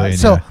business to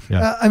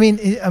be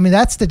in, I mean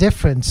that's the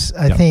difference.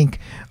 I think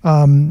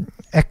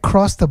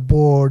across the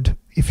board,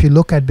 if you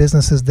look at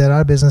businesses, there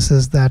are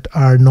businesses that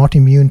are not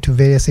immune to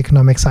various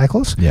economic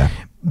cycles.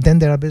 Then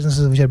there are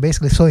businesses which are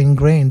basically so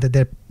ingrained that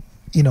they're,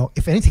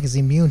 if anything is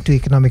immune to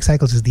economic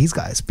cycles, is these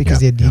guys, because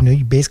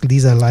basically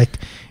these are like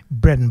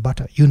bread and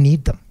butter. You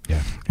need them,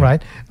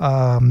 right?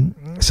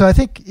 So I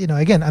think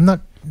again, I'm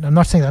not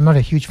saying I'm not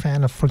a huge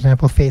fan of, for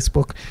example,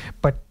 Facebook,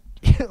 but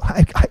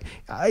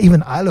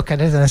I look at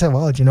it and I say,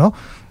 well,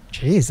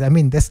 geez, I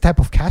mean, this type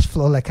of cash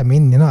flow,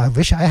 I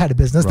wish I had a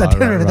business that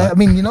did that. I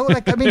mean,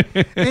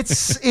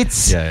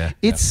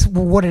 it's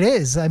what it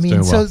is. I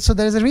mean, so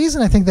there's a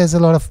reason I think there's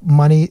a lot of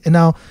money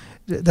now.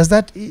 Does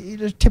that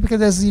typically,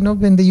 there's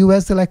in the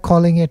US they're like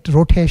calling it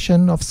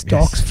rotation of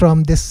stocks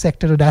from this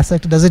sector to that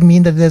sector? Does it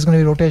mean that there's going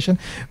to be rotation?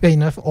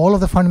 Where, if all of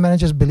the fund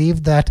managers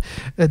believe that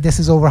this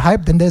is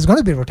overhyped, then there's going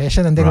to be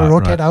rotation, and they're going to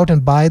rotate out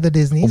and buy the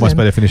Disneys. Almost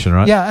by definition,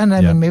 right? Yeah, and I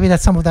mean, maybe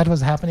some of that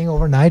was happening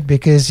overnight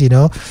because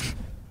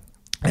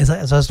as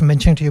I was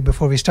mentioning to you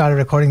before we started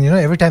recording,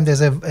 every time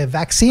there's a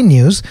vaccine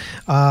news,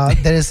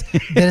 there is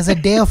a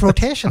day of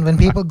rotation when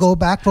people go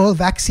back. For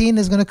vaccine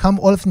is going to come.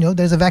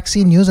 There's a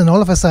vaccine news, and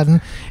all of a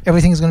sudden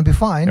everything is going to be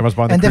fine. Everyone's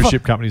buying the cruise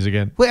ship companies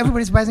again. Well,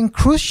 everybody's buying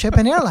cruise ship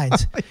and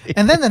airlines,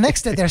 and then the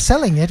next day they're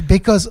selling it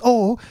because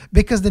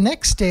the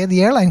next day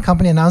the airline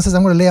company announces,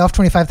 I'm going to lay off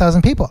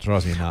 25,000 people.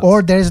 Drives me nuts.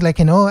 Or there's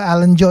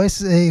Alan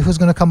Joyce who's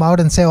going to come out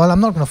and say, well, I'm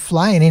not going to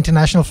fly in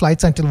international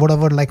flights until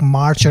whatever,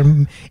 March or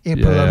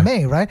April or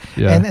May, right?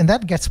 and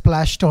that gets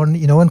flashed on,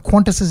 when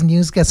Qantas's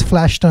news gets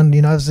flashed on,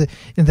 there's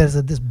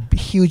this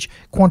huge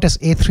Qantas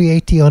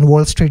A380 on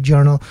Wall Street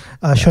Journal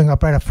showing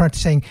up right up front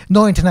saying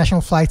no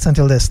international flights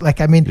until this.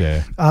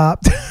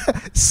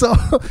 So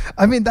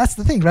I mean that's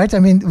the thing, right? I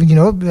mean,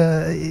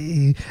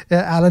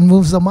 Alan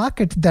moves the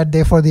market that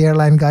day for the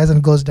airline guys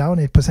and goes down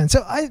 8%.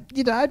 So I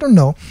don't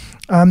know.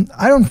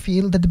 I don't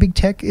feel that the big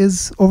tech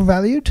is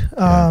overvalued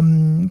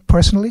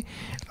personally,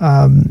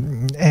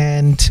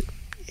 and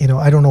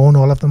I don't own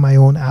all of them. I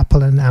own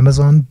Apple and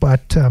Amazon,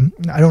 but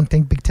I don't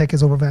think big tech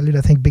is overvalued.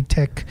 I think big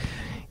tech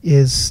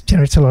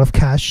generates a lot of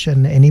cash,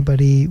 and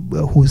anybody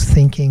who's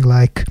thinking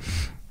like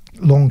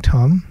long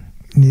term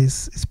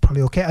is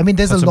probably okay. I mean,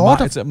 there's those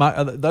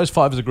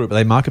 5 as a group, are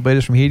they market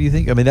beaters from here, do you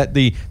think? I mean, that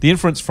the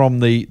inference from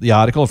the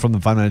article from the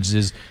fund managers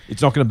is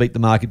it's not going to beat the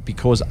market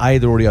because A,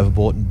 they're already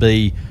overbought, and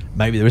B,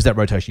 maybe there is that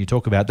rotation you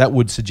talk about. That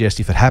would suggest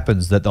if it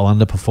happens that they'll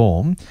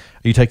underperform.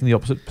 Are you taking the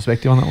opposite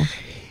perspective on that one?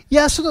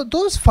 Yeah, so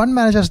those fund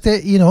managers,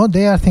 they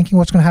are thinking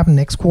what's going to happen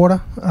next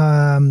quarter.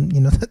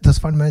 Those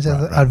fund managers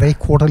are very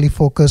quarterly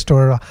focused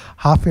or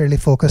half-yearly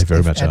focused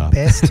at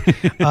best.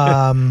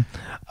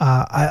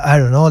 I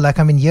don't know. Like,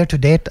 I mean, year to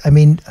date, I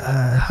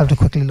have to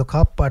quickly look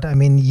up, but I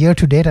mean, year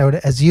to date, I would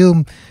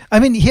assume.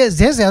 I mean, here's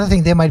the other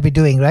thing they might be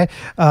doing, right?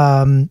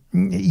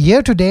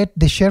 Year to date,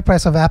 the share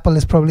price of Apple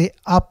is probably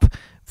up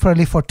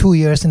probably for 2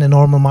 years in a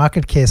normal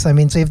market case. I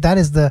mean, so if that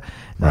is the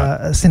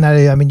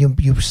scenario, I mean,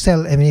 you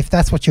sell. I mean, if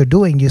that's what you're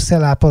doing, you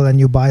sell Apple and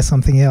you buy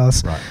something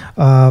else. Right.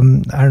 I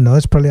don't know.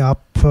 It's probably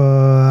up.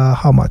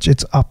 How much?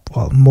 It's up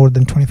more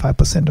than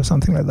 25% or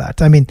something like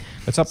that. I mean,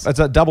 it's up. It's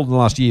doubled in the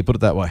last year. Put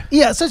it that way.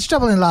 Yeah, so it's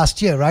doubled in the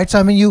last year, right? So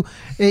I mean,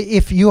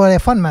 if you are a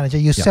fund manager,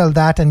 you sell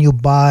that and you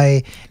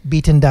buy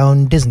beaten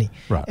down Disney,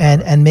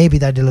 and maybe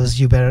that delivers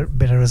you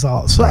better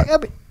results. So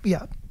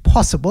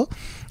possible.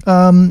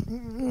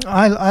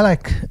 I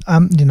like.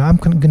 I'm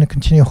going to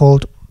continue to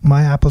hold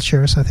my Apple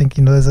shares. I think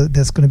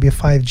there's going to be a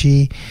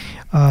 5G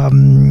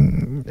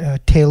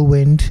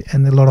tailwind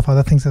and a lot of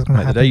other things that's going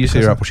to happen. The day you see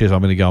your Apple shares, I'm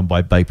going to go and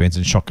buy baked beans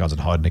and shotguns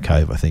and hide in a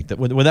cave. I think that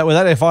when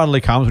that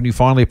finally comes, when you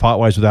finally part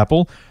ways with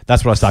Apple,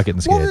 that's when I start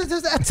getting scared.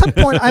 Well, at some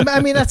point, I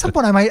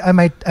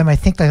might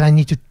think that I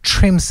need to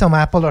trim some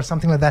Apple or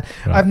something like that.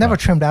 I've never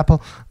trimmed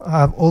Apple.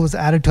 I've always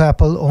added to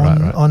Apple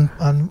on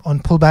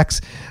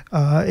pullbacks.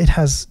 It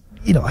has.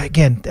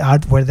 Again,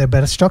 were there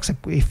better stocks?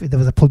 If there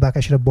was a pullback,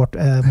 I should have bought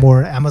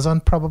more Amazon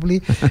probably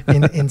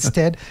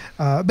instead.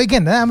 But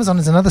again, Amazon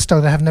is another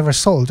stock that I have never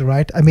sold,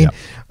 right? I mean,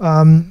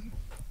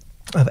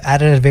 I've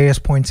added at various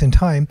points in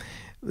time.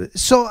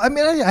 So, I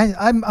mean,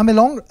 I'm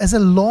as a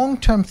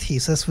long-term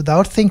thesis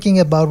without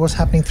thinking about what's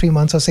happening 3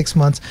 months or 6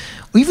 months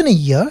or even a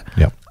year.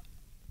 Yep.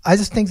 I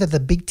just think that the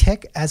big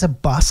tech as a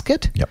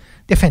basket,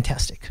 they're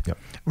fantastic,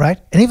 right?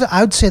 And even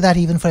I would say that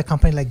even for a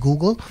company like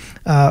Google,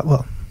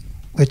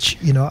 which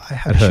I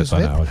have issues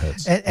with. It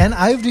hurts. And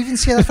I would even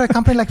say that for a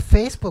company like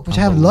Facebook, which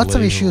I have lots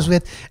of issues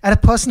with at a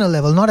personal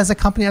level, not as a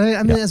company.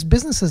 I mean, as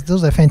businesses,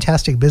 those are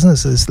fantastic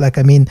businesses. Like,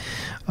 I mean,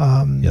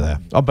 they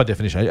are. By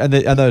definition, and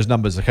those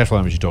numbers, the cash flow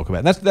numbers you talk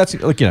about, that's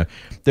like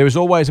there is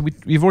always.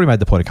 You've already made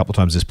the point a couple of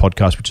times in this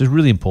podcast, which is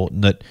really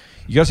important that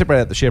you got to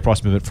separate out the share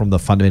price movement from the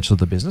fundamentals of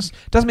the business.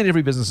 It doesn't mean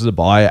every business is a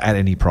buyer at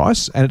any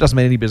price, and it doesn't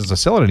mean any business is a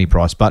seller at any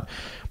price, but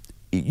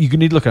you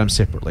need to look at them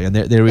separately. And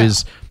there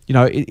is,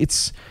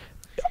 it's.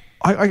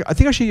 I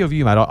think I share your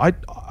view, mate. I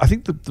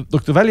think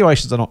the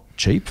valuations are not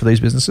cheap for these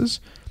businesses.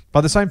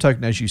 By the same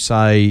token, as you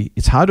say,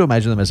 it's hard to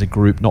imagine them as a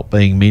group not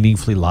being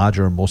meaningfully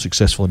larger and more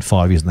successful in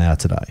 5 years than they are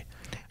today.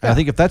 And I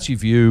think if that's your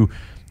view,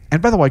 and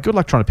by the way, good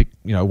luck trying to pick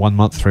 1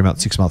 month, 3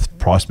 month, 6 month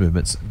price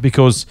movements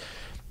because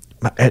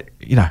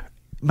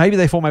maybe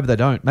they fall, maybe they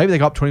don't. Maybe they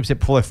go up 20%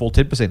 before they fall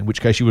 10%, in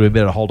which case you would have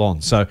been better to hold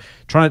on. So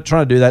trying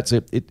to do that,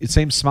 it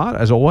seems smart,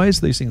 as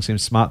always. These things seem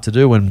smart to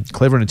do and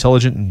clever and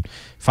intelligent, and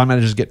fund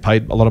managers get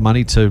paid a lot of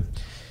money to,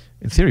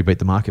 in theory, beat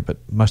the market, but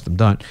most of them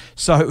don't.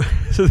 So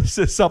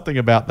there's something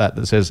about that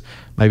says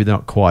maybe they're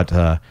not quite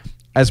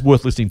as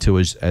worth listening to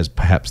as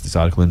perhaps this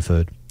article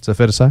inferred. Is that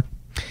fair to say?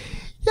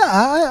 Yeah,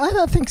 I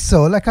don't think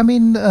so. Like, I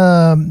mean,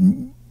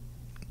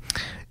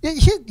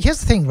 here's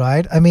the thing,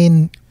 right? I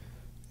mean,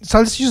 so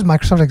let's use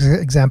Microsoft as an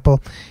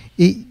example.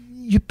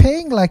 You're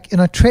paying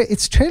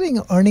its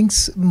trailing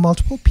earnings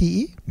multiple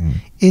PE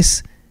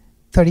is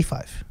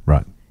 35.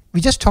 Right.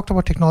 We just talked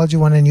about Technology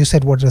One and you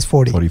said what is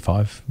 40?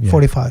 45. Yeah.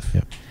 45.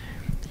 Yeah.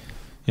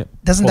 Yep.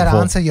 Doesn't that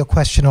answer your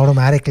question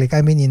automatically?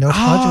 I mean,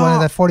 Technology One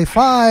is at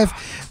 45,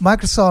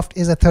 Microsoft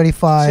is at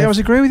 35. See, I was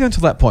agreeing with you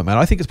until that point, man.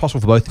 I think it's possible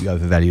for both to be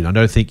overvalued. I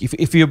don't think if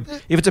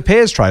it's a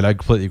pairs trade, I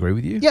completely agree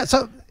with you. Yeah.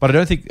 But I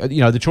don't think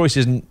the choice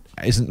isn't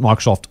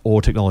Microsoft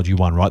or Technology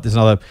One, right? There's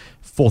another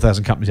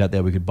 4,000 companies out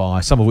there we could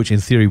buy, some of which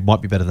in theory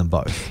might be better than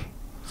both.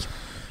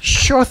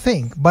 Sure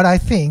thing, but I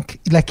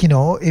think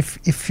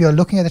if you're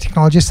looking at the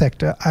technology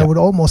sector, I would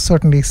almost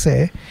certainly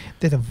say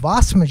that a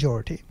vast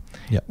majority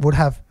would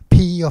have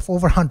PE of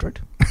over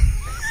 100.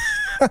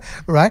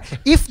 right?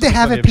 If they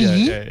have a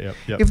PE,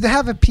 if they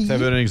have a PE,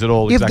 have earnings at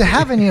all, if they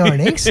have any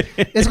earnings,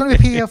 it's going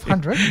to be a PE of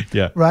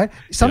 100, right?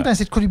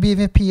 Sometimes it could be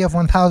even a PE of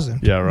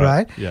 1,000,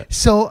 right? Yeah.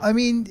 So, I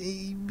mean,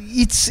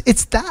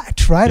 it's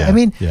that, right? Yeah, I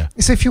mean, yeah.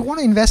 so if you want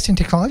to invest in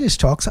technology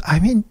stocks, I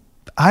mean,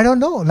 I don't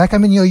know. Like, I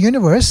mean, your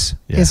universe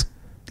is,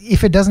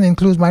 if it doesn't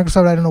include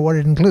Microsoft, I don't know what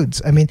it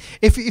includes. I mean,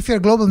 if you're a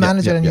global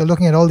manager and you're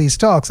looking at all these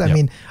stocks, I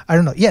mean, I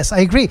don't know. Yes,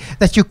 I agree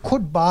that you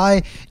could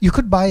buy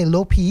a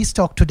low PE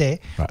stock today.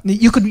 Right.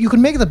 You could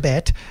make the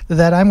bet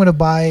that I'm going to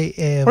buy,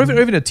 or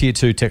even a tier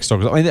 2 tech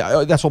stock. I mean,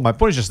 that's all my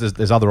point. Is just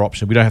there's other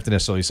options. We don't have to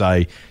necessarily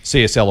say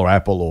CSL or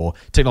Apple or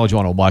Technology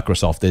One or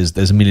Microsoft.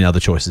 There's a million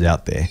other choices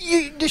out there.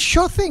 The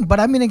sure thing,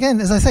 but I mean, again,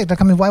 as I said, like,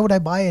 I mean, why would I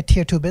buy a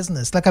tier 2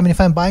 business? Like, I mean, if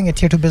I'm buying a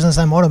tier 2 business,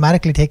 I'm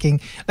automatically taking.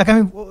 Like,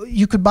 I mean,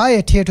 you could buy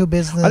a tier 2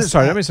 business. I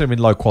don't mean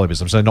low quality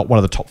business. So not one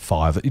of the top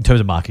 5 in terms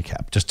of market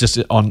cap. Just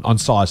on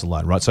size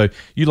alone, right? So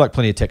you like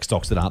plenty of tech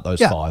stocks that aren't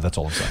those 5. That's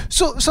all I'm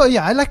saying. So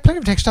yeah, I like plenty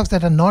of tech stocks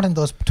that are not in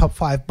those top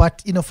 5.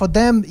 But for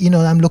them,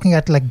 I'm looking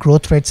at like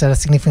growth rates that are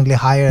significantly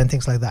higher and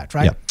things like that,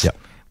 right? Yeah.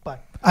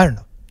 But I don't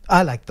know.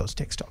 I like those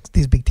tech stocks.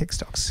 These big tech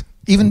stocks.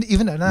 Even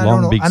and I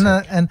don't know,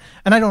 and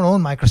I don't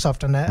own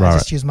Microsoft, and I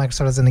just use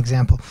Microsoft as an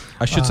example.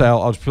 I should say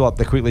I'll just pull up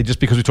there quickly, just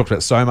because we talked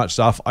about so much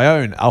stuff. I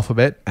own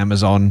Alphabet,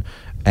 Amazon,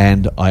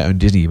 and I own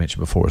Disney. You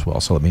mentioned before as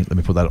well. So let me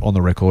put that on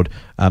the record.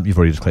 You've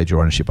already declared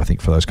your ownership, I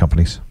think, for those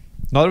companies.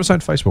 Neither of us own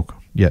Facebook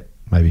yet.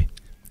 Maybe.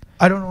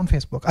 I don't own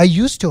Facebook. I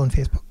used to own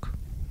Facebook.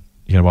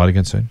 You're gonna buy it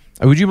again soon.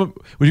 Would you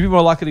be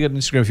more likely to get an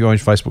Instagram if you own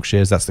Facebook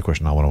shares? That's the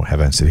question I want to have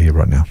answered here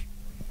right now.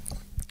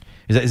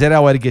 Is that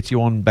our way to get you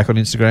back on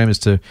Instagram, is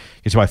to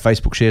get you buy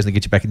Facebook shares and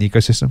get you back in the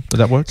ecosystem? Does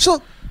that work?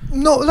 So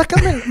no, like,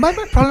 I mean, my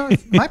problem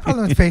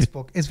with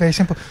Facebook is very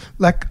simple.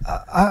 Like,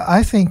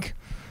 I think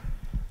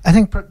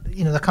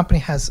the company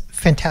has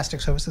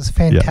fantastic services,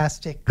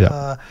 fantastic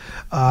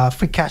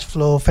free cash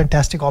flow,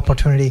 fantastic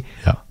opportunity.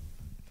 Yeah.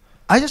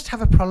 I just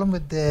have a problem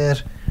with their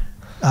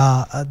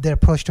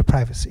approach to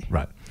privacy.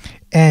 Right.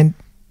 And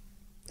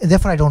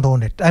therefore, I don't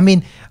own it. I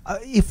mean,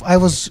 if I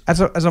was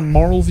as a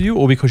moral view,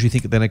 or because you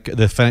think that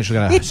they're financially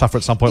going to suffer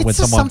at some point when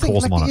someone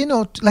calls them on it.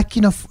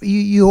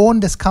 You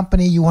own this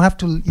company, you have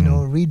to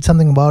read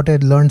something about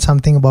it, learn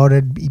something about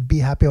it, be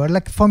happy about it.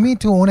 Like, for me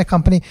to own a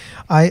company,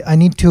 I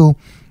need to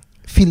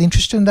feel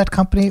interested in that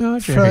company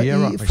as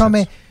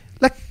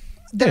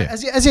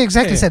you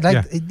exactly said.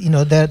 Like,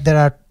 there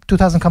are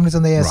 2,000 companies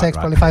on the ASX,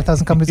 probably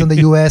 5,000 companies on the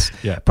US,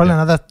 probably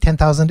another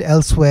 10,000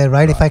 elsewhere,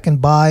 right? If I can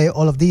buy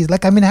all of these,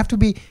 like, I mean, I have to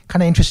be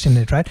kind of interested in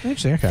it, right?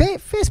 Interesting, okay.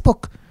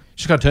 Facebook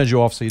just kind of turns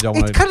you off, so you don't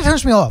want to. It kind of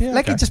turns me off.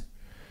 It just,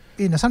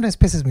 sometimes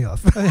pisses me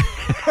off.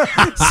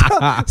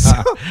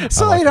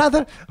 so I'd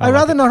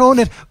rather not own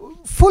it,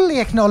 fully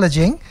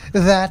acknowledging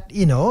that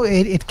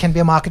it can be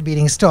a market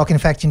beating stock. In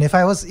fact, if I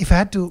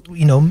had to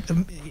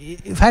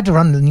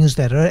run the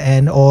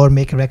newsletter or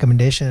make a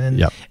recommendation and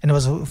it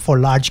was for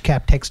large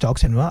cap tech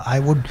stocks, I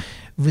would,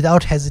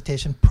 without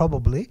hesitation,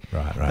 probably.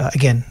 Right.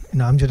 Again,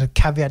 I'm going to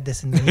caveat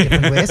this in many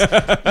different ways.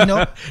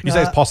 You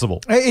say it's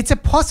possible. It's a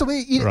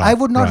possibility. I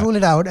would not rule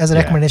it out as a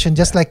recommendation.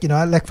 Just like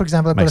like, for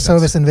example, I've got a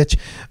service in which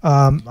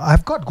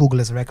I've got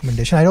Google as a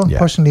recommendation. I don't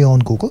personally own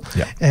Google,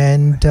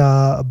 and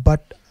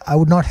but I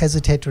would not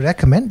hesitate to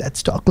recommend that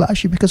stock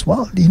largely because,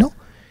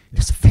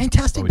 it's a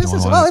fantastic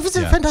business. Well, if it's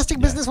a fantastic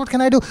business, what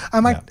can I do?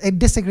 I might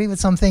disagree with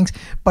some things,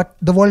 but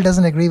the world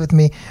doesn't agree with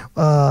me.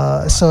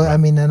 I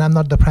mean, and I'm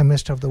not the prime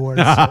minister of the world.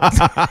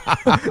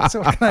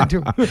 So what can I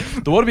do?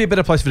 The world would be a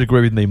better place for you to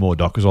agree with me more,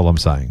 Doc, is all I'm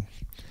saying.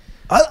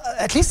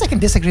 At least I can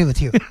disagree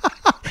with you.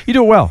 You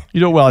do it well.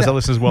 As our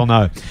listeners well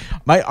know.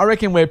 Mate, I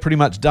reckon we're pretty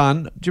much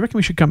done. Do you reckon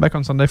we should come back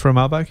on Sunday for a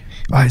mailbag?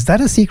 Is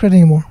that a secret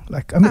anymore?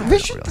 Like, I mean,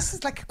 really. This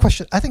is like a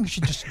question. I think we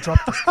should just drop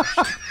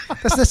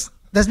this.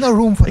 There's no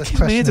room for this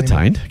question.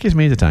 It keeps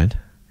me entertained.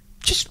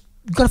 Just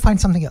got to find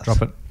something else.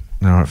 Drop it.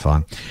 All right,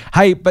 fine.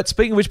 Hey, but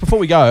speaking of which, before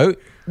we go,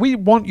 we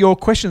want your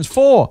questions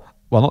for,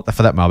 well, not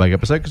for that mailbag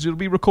episode because it'll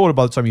be recorded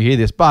by the time you hear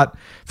this, but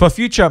for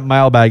future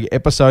mailbag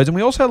episodes. And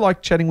we also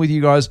like chatting with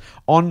you guys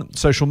on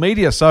social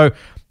media. So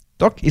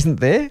Doc isn't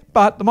there,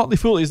 but The Motley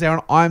Fool is there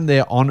and I'm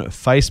there on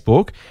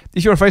Facebook.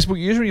 If you're a Facebook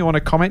user and you want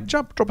to comment,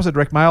 drop us a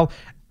direct mail.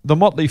 The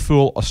Motley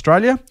Fool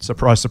Australia,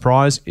 surprise,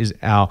 surprise, is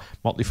our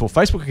Motley Fool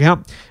Facebook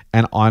account.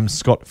 And I'm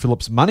Scott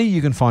Phillips Money.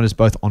 You can find us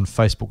both on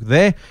Facebook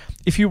there.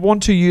 If you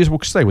want to use, we'll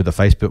stay with the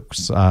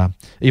Facebook's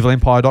Evil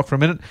Empire, Doc, for a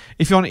minute.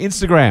 If you're on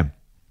Instagram,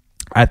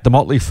 at The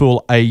Motley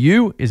Fool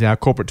AU is our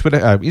corporate Twitter,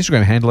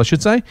 Instagram handle, I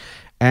should say.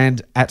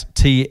 And at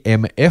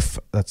TMF,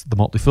 that's The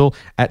Motley Fool,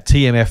 at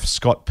TMF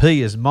Scott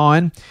P is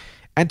mine.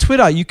 And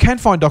Twitter, you can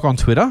find Doc on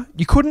Twitter.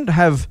 You couldn't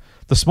have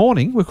this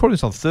morning. We're recording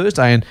this on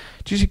Thursday. And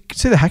did you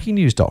see the hacking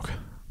news, Doc,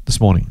 this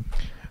morning?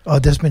 Oh,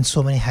 there's been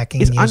so many hacking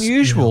news. It's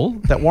unusual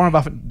that Warren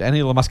Buffett and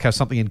Elon Musk have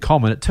something in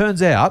common. It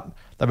turns out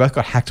they both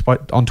got hacked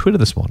on Twitter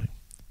this morning.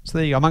 So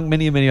there you go, among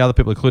many, many other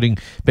people, including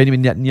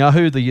Benjamin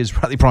Netanyahu, the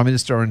Israeli Prime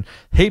Minister, and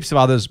heaps of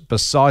others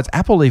besides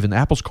Apple even.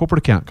 Apple's corporate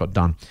account got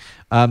done.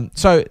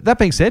 So that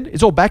being said,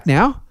 it's all back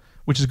now.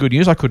 which is good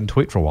news. I couldn't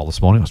tweet for a while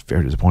this morning. I was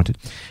very disappointed.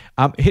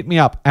 Hit me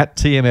up at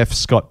TMF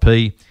Scott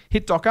P.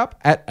 Hit Doc up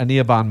at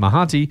Anirban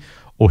Mahanti,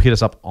 or hit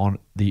us up on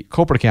the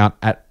corporate account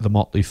at The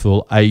Motley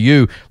Fool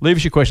AU. Leave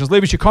us your questions.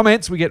 Leave us your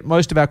comments. We get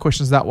most of our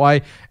questions that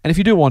way. And if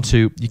you do want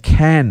to, you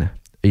can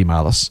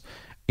email us,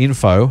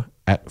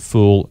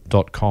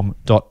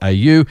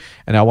 info@fool.com.au,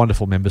 and our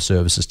wonderful member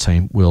services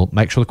team will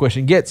make sure the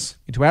question gets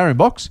into our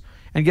inbox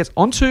and gets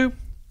onto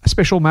a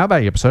special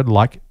mailbag episode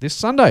like this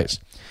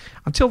Sunday's.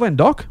 Until then,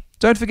 Doc,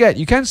 don't forget,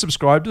 you can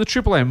subscribe to the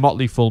Triple M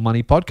Motley Fool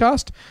Money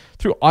podcast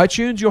through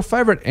iTunes, your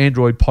favourite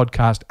Android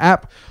podcast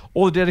app,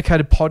 or the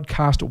dedicated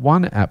Podcast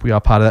One app. We are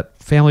part of that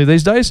family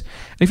these days.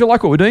 And if you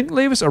like what we're doing,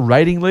 leave us a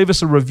rating, leave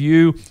us a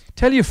review,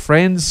 tell your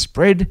friends,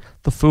 spread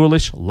the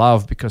foolish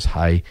love, because,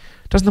 hey,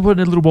 doesn't the world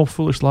need a little more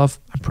foolish love?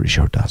 I'm pretty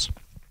sure it does.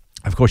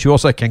 Of course, you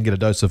also can get a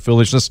dose of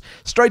foolishness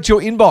straight to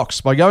your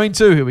inbox by going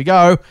to, here we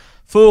go,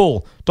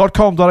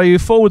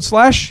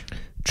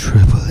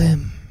 fool.com.au/Triple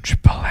M.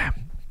 Triple M.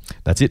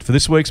 That's it for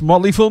this week's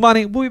Motley Fool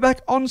Money. We'll be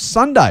back on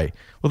Sunday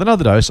with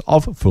another dose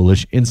of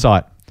foolish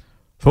insight.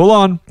 Fool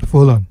on.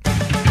 Fool on.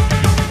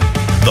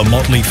 The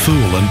Motley Fool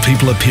and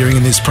people appearing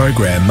in this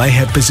program may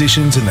have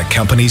positions in the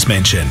companies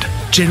mentioned.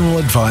 General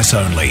advice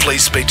only.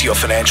 Please speak to your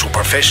financial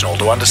professional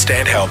to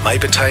understand how it may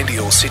pertain to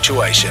your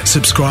situation.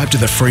 Subscribe to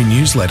the free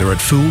newsletter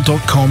at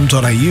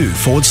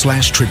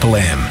fool.com.au/Triple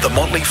M. The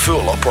Motley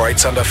Fool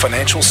operates under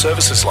Financial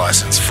Services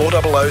Licence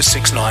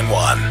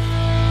 400691.